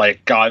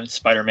 like, got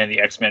Spider-Man the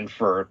X-Men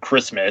for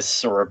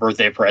Christmas or a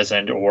birthday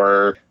present,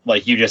 or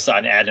like you just saw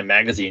an ad in a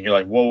magazine, you're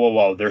like,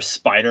 whoa, there's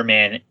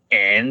Spider-Man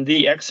and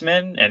the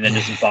X-Men, and then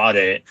just bought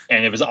it,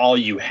 and it was all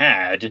you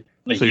had.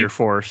 Like, so you're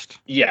forced.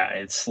 Yeah,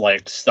 it's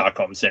like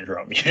Stockholm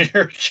Syndrome.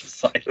 You're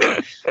just like,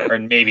 or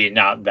maybe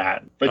not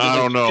that, but just, I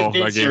don't know.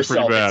 Convince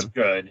yourself it's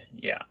good.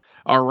 Yeah.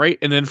 All right,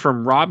 and then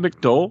from Rob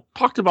McDowell,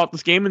 talked about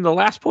this game in the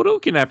last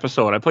Podoken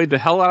episode. I played the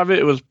hell out of it.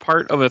 It was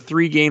part of a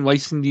 3-game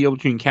licensing deal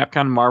between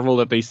Capcom and Marvel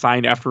that they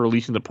signed after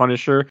releasing The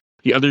Punisher.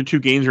 The other 2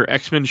 games were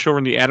X-Men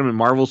Children of the Atom and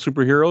Marvel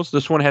Superheroes.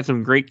 This one had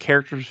some great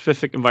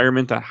character-specific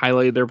environment that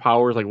highlighted their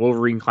powers, like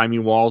Wolverine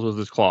climbing walls with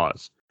his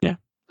claws. Yeah.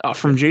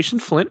 From Jason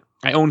Flint,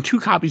 I own 2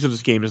 copies of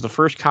this game, as the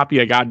first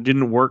copy I got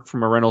didn't work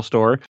from a rental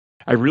store.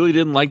 I really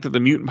didn't like that the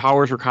mutant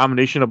powers were a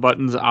combination of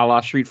buttons a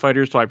la Street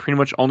Fighter, so I pretty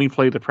much only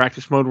played the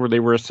practice mode where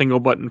they were a single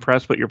button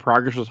press, but your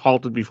progress was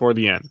halted before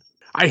the end.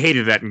 I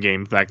hated that in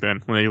games back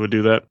then, when they would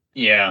do that.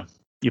 Yeah.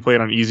 You play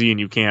it on easy and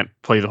you can't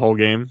play the whole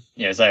game.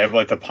 Yes, I have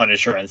like the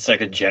Punisher on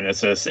Sega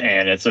Genesis,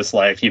 and it's just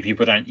like, if you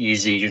put on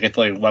easy, you get to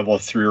like level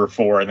 3 or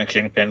 4, and the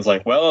Kingpin's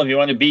like, well, if you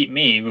want to beat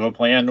me, we'll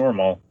play on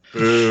normal.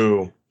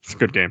 Ooh. It's a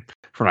good game,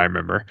 from what I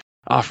remember.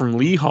 From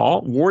Lee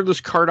Hall, wore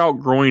this card out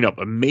growing up.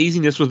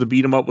 Amazing this was to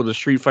beat 'em up with the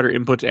Street Fighter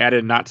inputs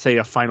added, not say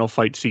a Final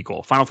Fight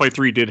sequel. Final Fight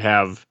 3 did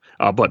have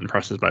button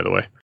presses, by the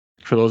way.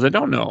 For those that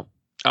don't know,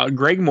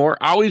 Greg Moore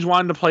always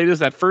wanted to play this.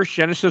 That first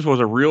Genesis was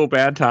a real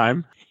bad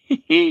time.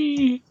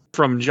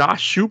 From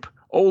Josh Shoop.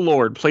 Oh,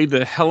 Lord, played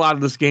the hell out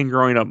of this game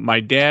growing up. My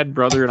dad,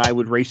 brother, and I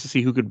would race to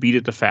see who could beat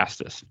it the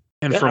fastest.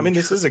 And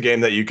this is a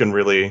game that you can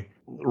really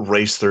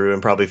race through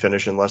and probably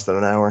finish in less than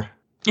an hour.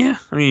 Yeah,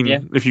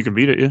 if you can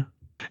beat it, yeah.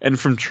 And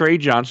from Trey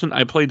Johnson,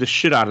 I played the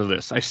shit out of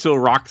this. I still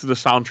rock to the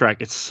soundtrack.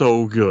 It's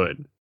so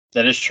good.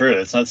 That is true.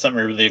 It's not something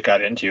we really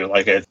got into.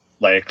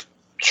 It's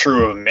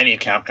true of many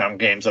Capcom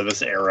games of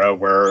this era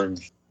where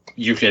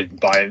you could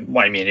buy.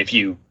 If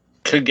you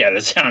could get a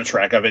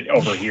soundtrack of it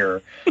over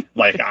here,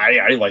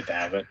 I like to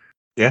have it.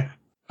 Yeah.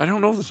 I don't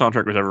know if the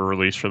soundtrack was ever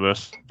released for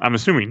this. I'm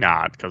assuming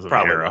not because of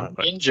Probably the era. Not.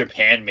 But. In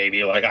Japan,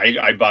 maybe.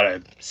 I bought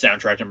a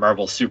soundtrack to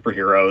Marvel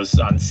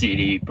Superheroes on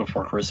CD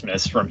before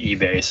Christmas from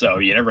eBay, so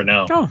you never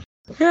know. Oh,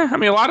 yeah. A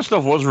lot of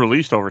stuff was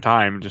released over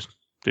time, just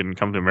didn't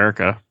come to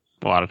America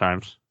a lot of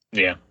times.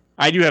 Yeah.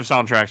 I do have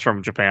soundtracks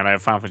from Japan. I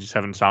have Final Fantasy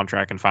VII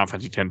soundtrack and Final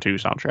Fantasy X-2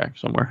 soundtrack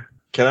somewhere.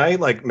 Can I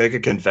make a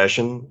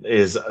confession?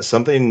 Is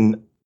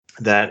something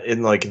that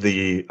in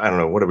the I don't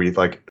know, what are we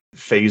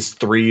phase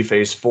 3,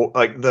 phase 4,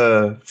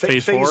 the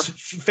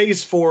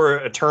phase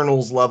 4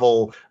 Eternals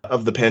level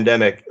of the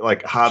pandemic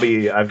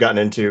hobby I've gotten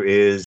into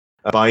is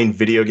buying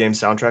video game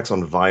soundtracks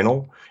on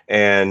vinyl,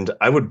 and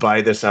I would buy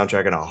this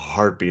soundtrack in a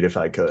heartbeat if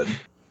I could.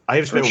 I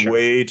have spent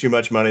way too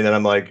much money that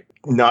I'm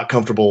not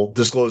comfortable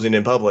disclosing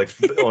in public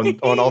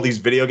on all these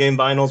video game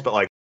vinyls,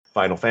 but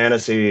Final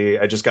Fantasy.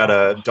 I just got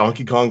a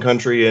Donkey Kong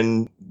Country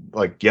in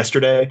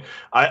yesterday.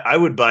 I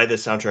would buy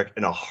this soundtrack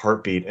in a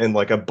heartbeat, and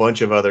a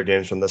bunch of other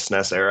games from the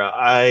SNES era.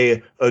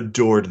 I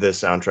adored this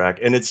soundtrack,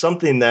 and it's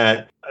something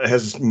that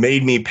has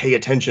made me pay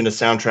attention to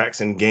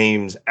soundtracks and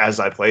games as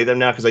I play them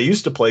now, because I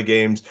used to play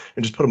games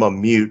and just put them on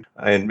mute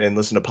and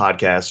listen to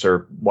podcasts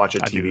or watch a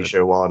TV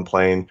show while I'm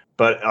playing.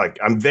 But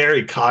I'm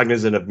very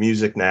cognizant of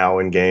music now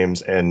in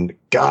games, and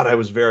God, I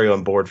was very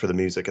on board for the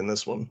music in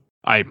this one.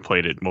 I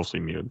played it mostly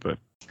mute, but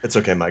it's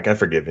okay, Mike. I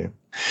forgive you.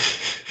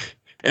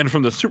 And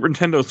from the Super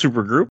Nintendo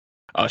Supergroup,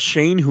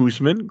 Shane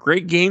Hoosman,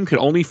 great game, could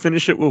only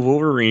finish it with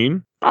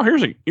Wolverine. Oh,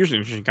 here's an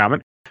interesting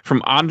comment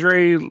from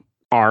Andre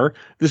R.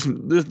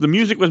 The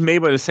music was made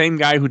by the same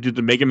guy who did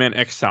the Mega Man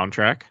X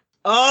soundtrack.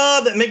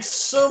 Oh, that makes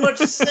so much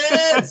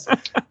sense.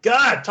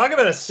 God, talk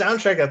about a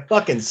soundtrack that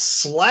fucking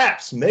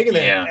slaps. Mega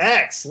Man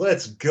X,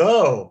 let's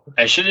go.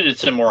 I should have did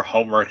some more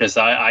homework, because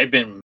I've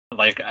been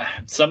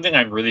something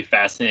I'm really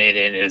fascinated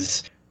in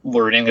is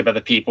learning about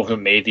the people who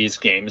made these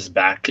games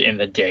back in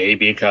the day,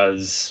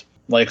 because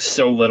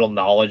so little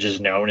knowledge is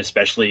known,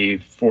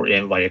 especially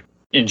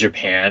in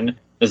Japan.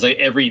 There's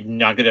every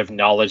nugget of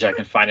knowledge I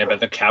can find about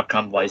the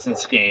Capcom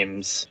licensed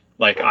games.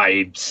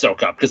 I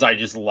soak up, because I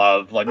just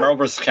love Marvel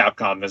vs.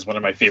 Capcom is one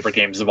of my favorite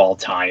games of all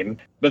time.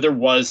 But there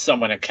was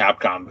someone at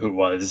Capcom who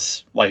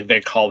was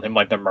they called him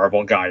the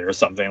Marvel guy or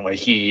something.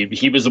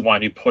 He was the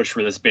one who pushed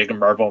for this big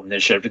Marvel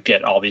initiative to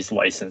get all these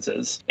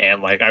licenses.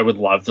 And I would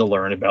love to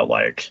learn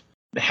about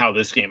how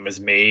this game was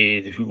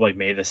made, who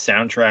made the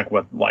soundtrack,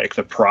 what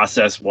the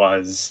process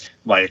was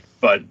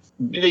but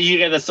you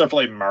get that stuff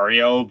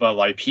Mario,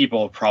 but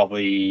people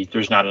probably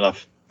there's not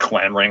enough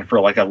clamoring for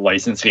a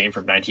licensed game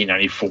from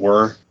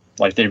 1994.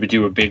 They would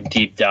do a big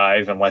deep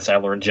dive unless I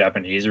learned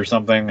Japanese or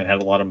something and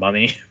had a lot of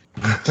money.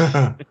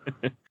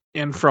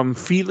 And from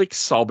Felix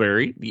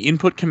Salberry, the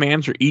input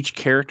commands for each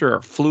character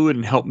are fluid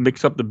and help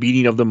mix up the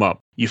beating of them up.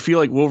 You feel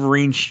like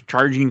Wolverine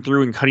charging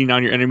through and cutting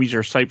down your enemies,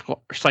 or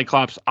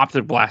Cyclops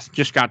Optic Blast.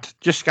 Just got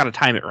to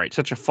time it right.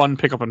 Such a fun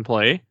pick up and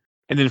play.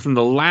 And then from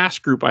the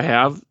last group I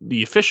have,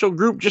 the official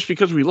group, just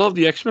because we love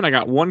the X-Men, I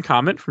got one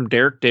comment from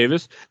Derek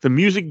Davis. The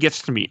music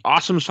gets to me.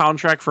 Awesome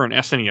soundtrack for an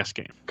SNES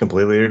game.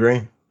 Completely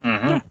agree.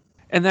 Mm-hmm. Yeah.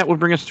 And that would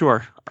bring us to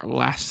our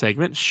last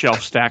segment,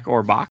 Shelf Stack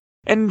or Box.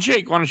 And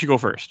Jake, why don't you go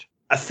first?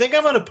 I think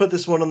I'm going to put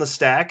this one on the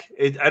stack.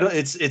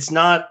 It's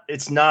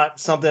not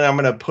something I'm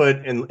going to put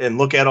and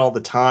look at all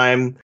the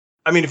time.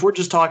 If we're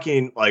just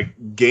talking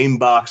game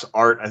box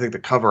art, I think the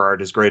cover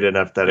art is great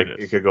enough that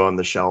it could go on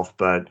the shelf.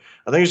 But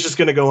I think it's just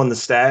going to go on the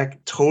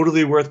stack.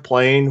 Totally worth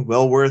playing.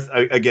 Well worth,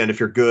 again, if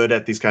you're good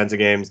at these kinds of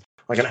games,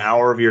 an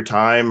hour of your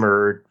time,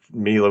 or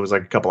me, it was a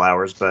couple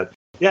hours. But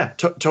yeah,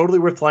 totally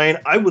worth playing.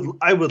 I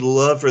would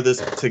love for this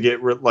to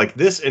get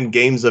this and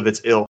games of its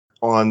ilk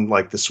on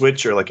the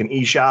Switch or an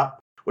eShop,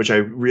 which I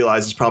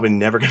realize is probably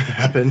never going to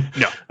happen.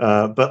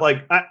 No.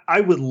 But I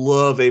would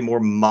love a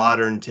more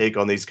modern take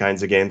on these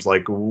kinds of games.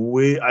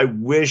 I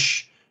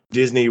wish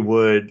Disney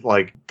would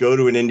go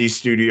to an indie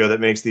studio that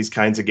makes these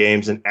kinds of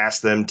games and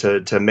ask them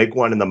to make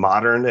one in the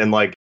modern, and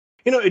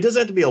it doesn't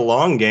have to be a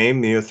long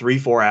game,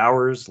 3-4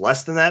 hours,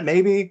 less than that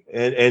maybe,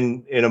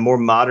 and in a more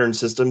modern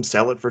system,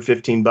 sell it for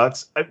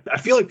 $15. I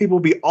feel like people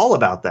would be all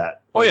about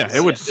that. Oh yeah,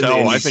 it would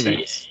sell. I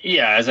think.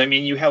 You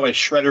have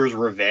Shredder's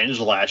Revenge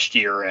last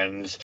year,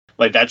 and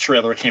that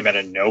trailer came out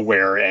of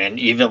nowhere, and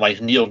even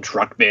Neil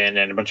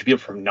Druckmann and a bunch of people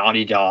from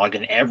Naughty Dog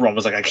and everyone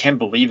was I can't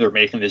believe they're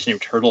making this new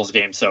Turtles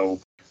game. So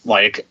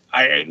Like,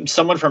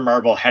 someone from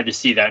Marvel had to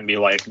see that and be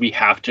like, we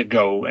have to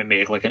go and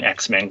make like an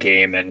X-Men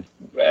game and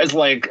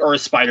or a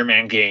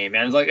Spider-Man game.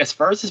 And like, as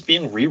far as this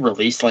being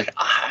re-released, like,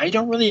 I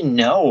don't really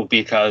know,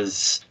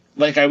 because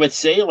like, I would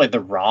say like the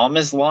ROM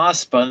is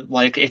lost, but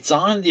like, it's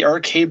on the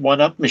arcade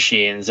 1-up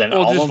machines, and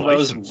all of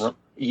those,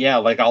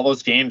 like all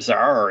those games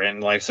are.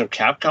 And like, so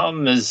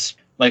Capcom is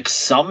like,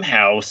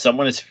 somehow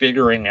someone is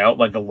figuring out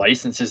like the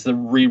licenses to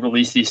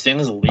re-release these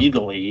things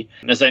legally.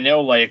 As I know,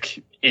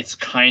 like, it's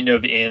kind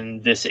of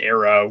in this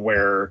era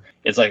where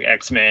it's like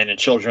X-Men and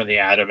Children of the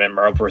Atom and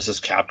Marvel vs.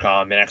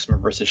 Capcom and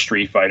X-Men vs.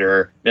 Street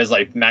Fighter. There's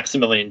like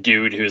Maximilian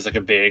Dood, who's like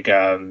a big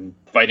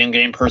fighting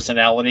game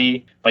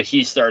personality. Like,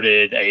 he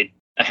started a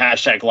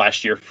hashtag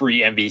last year,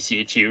 free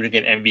MVC2, to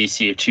get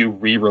MVC2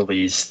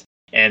 re-released.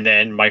 And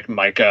then Mike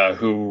Micah,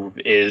 who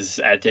is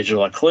at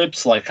Digital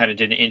Eclipse, like, kind of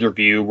did an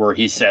interview where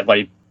he said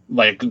like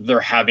they're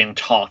having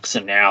talks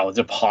now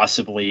to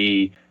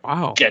possibly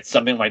get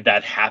something like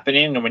that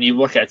happening. And when you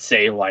look at,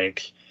 say,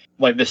 like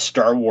the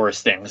Star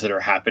Wars things that are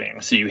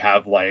happening, so you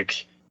have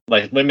like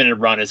Limited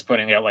Run is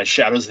putting out like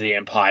Shadows of the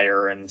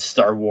Empire and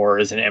Star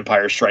Wars and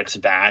Empire Strikes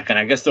Back, and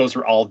I guess those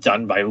were all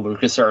done by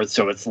LucasArts,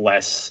 so it's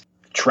less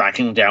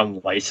tracking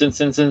down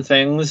licenses and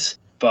things.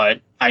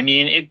 But I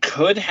mean, it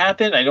could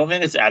happen. I don't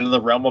think it's out of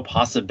the realm of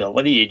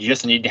possibility. You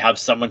just need to have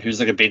someone who's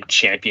like a big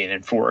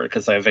champion for it,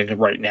 because I think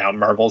right now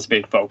Marvel's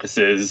big focus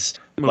is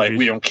like,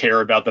 we don't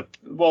care about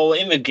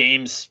in the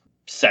games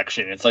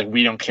section, it's like,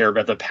 we don't care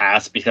about the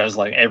past, because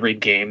like every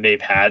game they've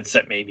had,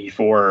 except maybe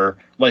for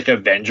like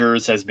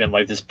Avengers, has been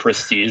like this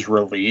prestige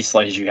release.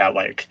 Like, you got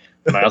like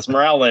Miles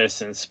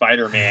Morales and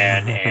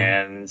Spider-Man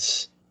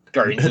and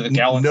Guardians of the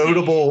Galaxy.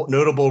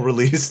 Notable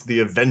release, the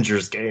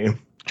Avengers game.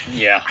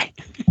 Yeah.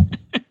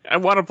 I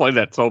want to play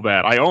that so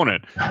bad. I own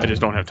it. I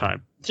just don't have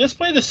time. Just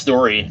play the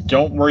story.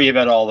 Don't worry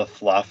about all the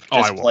fluff.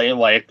 Just play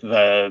like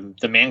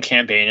the main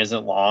campaign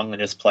isn't long, and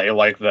just play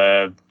like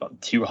the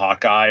 2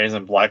 Hawkeyes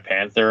and Black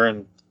Panther,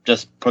 and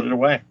just put it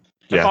away.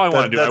 That's all I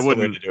want to do. I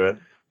wouldn't do it.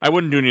 I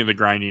wouldn't do any of the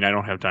grinding. I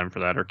don't have time for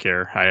that or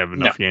care. I have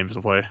enough games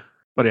to play.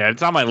 But yeah,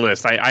 it's on my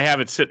list. I have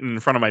it sitting in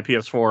front of my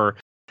PS4.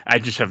 I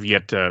just have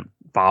yet to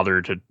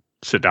bother to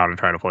sit down and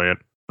try to play it.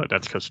 But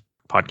that's because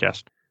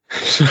podcast.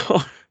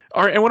 So.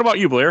 All right, and what about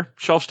you, Blair?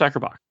 Shelf, stack, or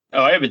box?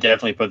 Oh, I would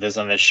definitely put this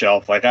on the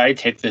shelf. Like, I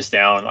take this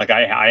down. Like,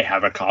 I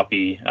have a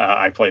copy.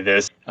 I played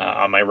this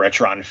on my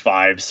Retron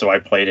 5, so I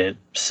played it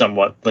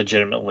somewhat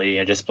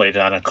legitimately. I just played it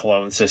on a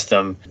clone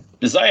system,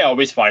 because I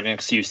always find an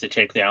excuse to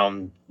take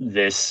down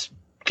this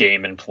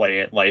game and play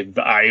it. Like,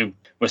 I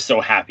was so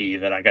happy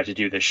that I got to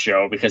do this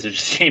show, because it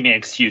just gave me an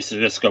excuse to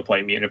just go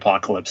play Mutant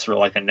Apocalypse for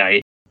like a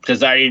night. Because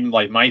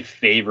my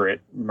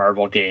favorite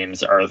Marvel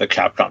games are the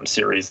Capcom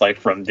series, like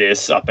from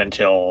this up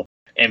until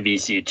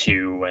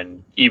MVC2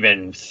 and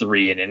even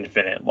 3 and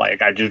Infinite. Like,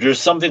 there's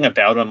something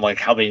about them, like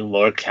how they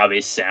look, how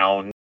they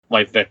sound,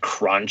 like the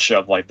crunch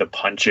of like the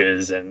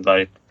punches and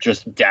like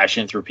just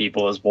dashing through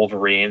people as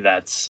Wolverine.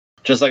 That's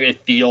just like,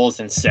 it feels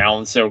and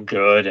sounds so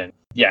good. And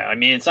yeah, I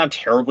mean, it's not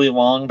terribly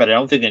long, but I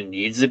don't think it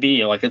needs to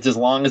be. Like, it's as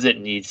long as it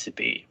needs to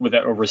be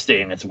without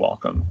overstaying its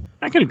welcome.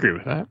 I can agree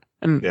with that.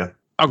 And yeah.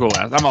 I'll go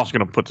last. I'm also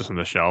going to put this on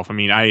the shelf. I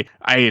mean, I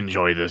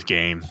enjoy this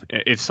game.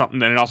 It's something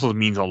that it also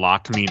means a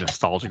lot to me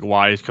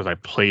nostalgic-wise, because I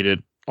played it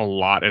a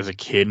lot as a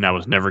kid and I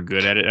was never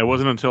good at it. It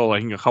wasn't until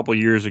I think a couple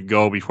years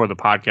ago, before the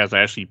podcast,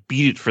 I actually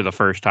beat it for the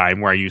first time,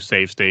 where I used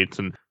save states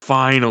and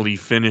finally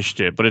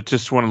finished it. But it's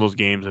just one of those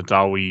games that's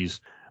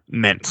always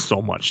meant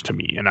so much to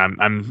me.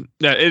 And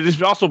it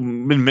has also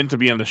been meant to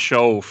be on the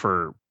show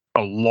for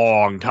a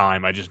long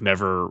time. I just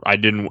never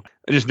did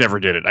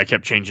it. I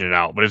kept changing it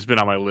out, but it's been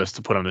on my list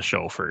to put on the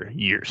show for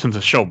years, since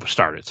the show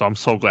started. So I'm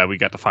so glad we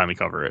got to finally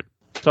cover it.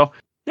 So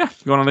yeah,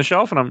 going on the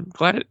shelf, and I'm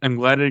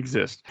glad it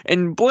exists.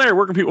 And Blair,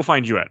 where can people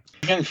find you at?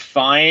 You can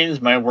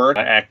find my work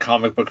at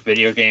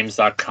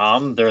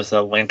comicbookvideogames.com. There's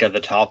a link at the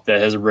top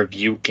that has a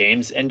review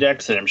games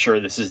index, and I'm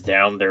sure this is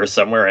down there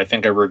somewhere. I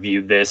think I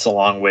reviewed this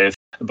along with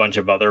a bunch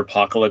of other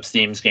Apocalypse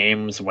themes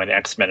games when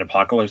X-Men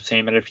Apocalypse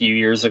came out a few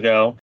years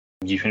ago.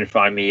 You can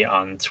find me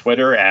on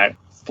Twitter at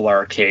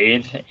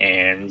Blarcade,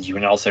 and you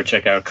can also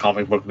check out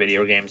Comic Book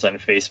Video Games on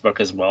Facebook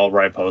as well,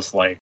 where I post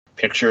like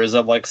pictures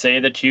of like, say,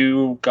 the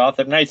 2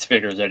 Gotham Knights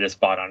figures I just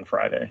bought on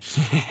Friday.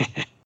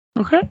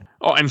 Okay.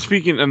 Oh, and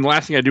the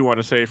last thing I do want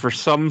to say, for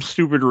some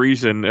stupid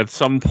reason, at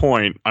some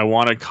point, I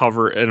want to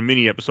cover in a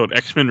mini episode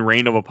X-Men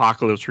Reign of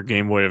Apocalypse for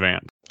Game Boy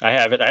Advance. I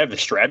have it. I have the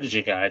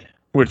strategy guide.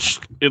 Which,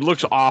 it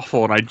looks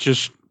awful,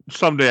 and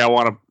someday I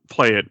want to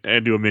play it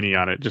and do a mini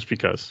on it, just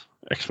because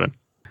X-Men.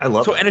 I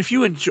love it. And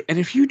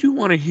if you do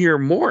want to hear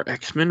more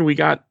X-Men, we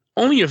got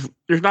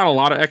there's not a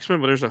lot of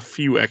X-Men, but there's a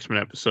few X-Men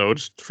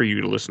episodes for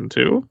you to listen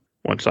to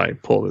once I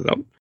pull it up.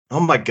 Oh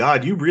my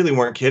God, you really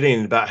weren't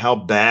kidding about how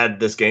bad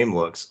this game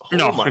looks. Oh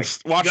no, watch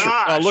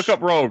it. Look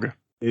up Rogue.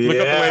 Yeah. Look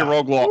up the way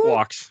Rogue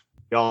walks.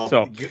 Y'all,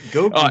 So, go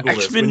Google this. When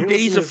X-Men you're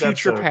Days listening of to this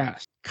Future episode-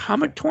 Past,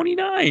 Comic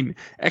 29,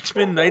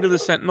 X-Men Night of the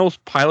Sentinels,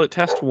 Pilot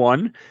Test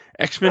 1,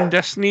 X-Men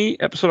Destiny,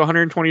 Episode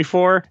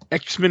 124,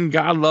 X-Men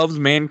God Loves,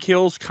 Man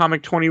Kills,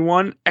 Comic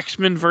 21,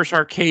 X-Men vs.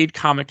 Arcade,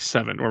 Comic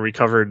 7, where we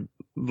covered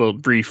the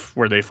brief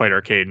where they fight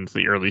Arcade and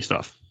the early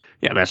stuff.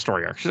 Yeah, that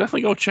story arc. So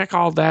definitely go check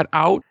all that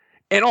out.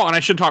 And I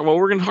should talk about what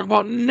we're going to talk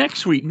about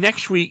next week.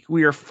 Next week,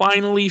 we are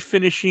finally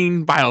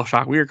finishing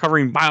BioShock. We are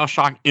covering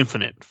BioShock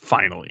Infinite,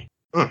 finally.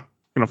 Going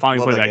to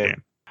finally play that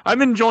game.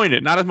 I'm enjoying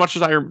it. Not as much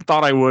as I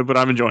thought I would, but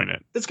I'm enjoying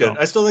it. It's good.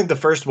 I still think the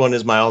first one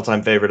is my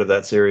all-time favorite of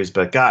that series,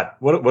 but God,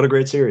 what a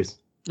great series.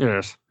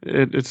 Yes,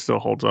 it still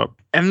holds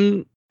up.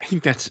 And I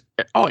think that's...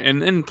 Oh,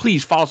 and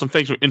please follow us on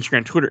Facebook,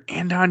 Instagram, Twitter,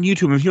 and on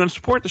YouTube. If you want to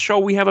support the show,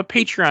 we have a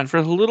Patreon. For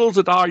as little as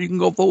 $1, you can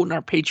go vote in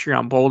our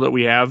Patreon poll that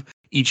we have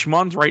each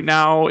month. Right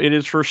now, it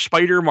is for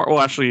Spider-Man. Well,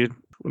 actually,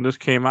 when this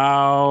came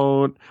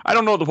out, I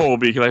don't know what the poll will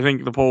be, because I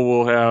think the poll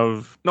will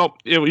have... Nope,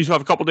 you still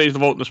have a couple days to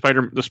vote in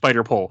the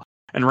Spider poll.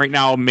 And right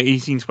now,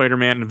 Amazing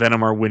Spider-Man and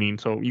Venom are winning.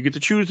 So you get to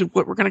choose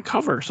what we're going to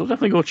cover. So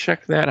definitely go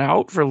check that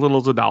out. For as little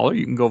as $1,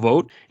 you can go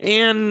vote.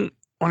 And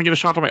I want to give a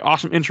shout out to my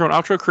awesome intro and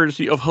outro,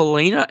 courtesy of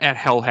Helena at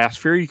Hell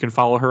Hasphere. You can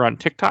follow her on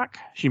TikTok.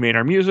 She made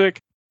our music.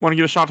 I want to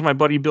give a shout out to my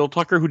buddy Bill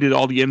Tucker, who did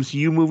all the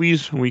MCU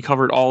movies. And we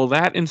covered all of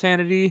that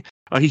insanity.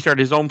 He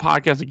started his own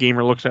podcast, The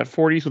Gamer Looks at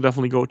 40. So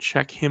definitely go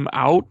check him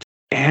out.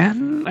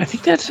 And I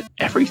think that's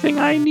everything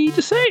I need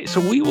to say.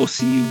 So we will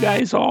see you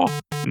guys all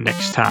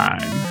next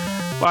time.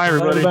 Bye,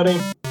 everybody. Bye,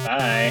 everybody.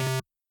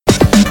 Bye.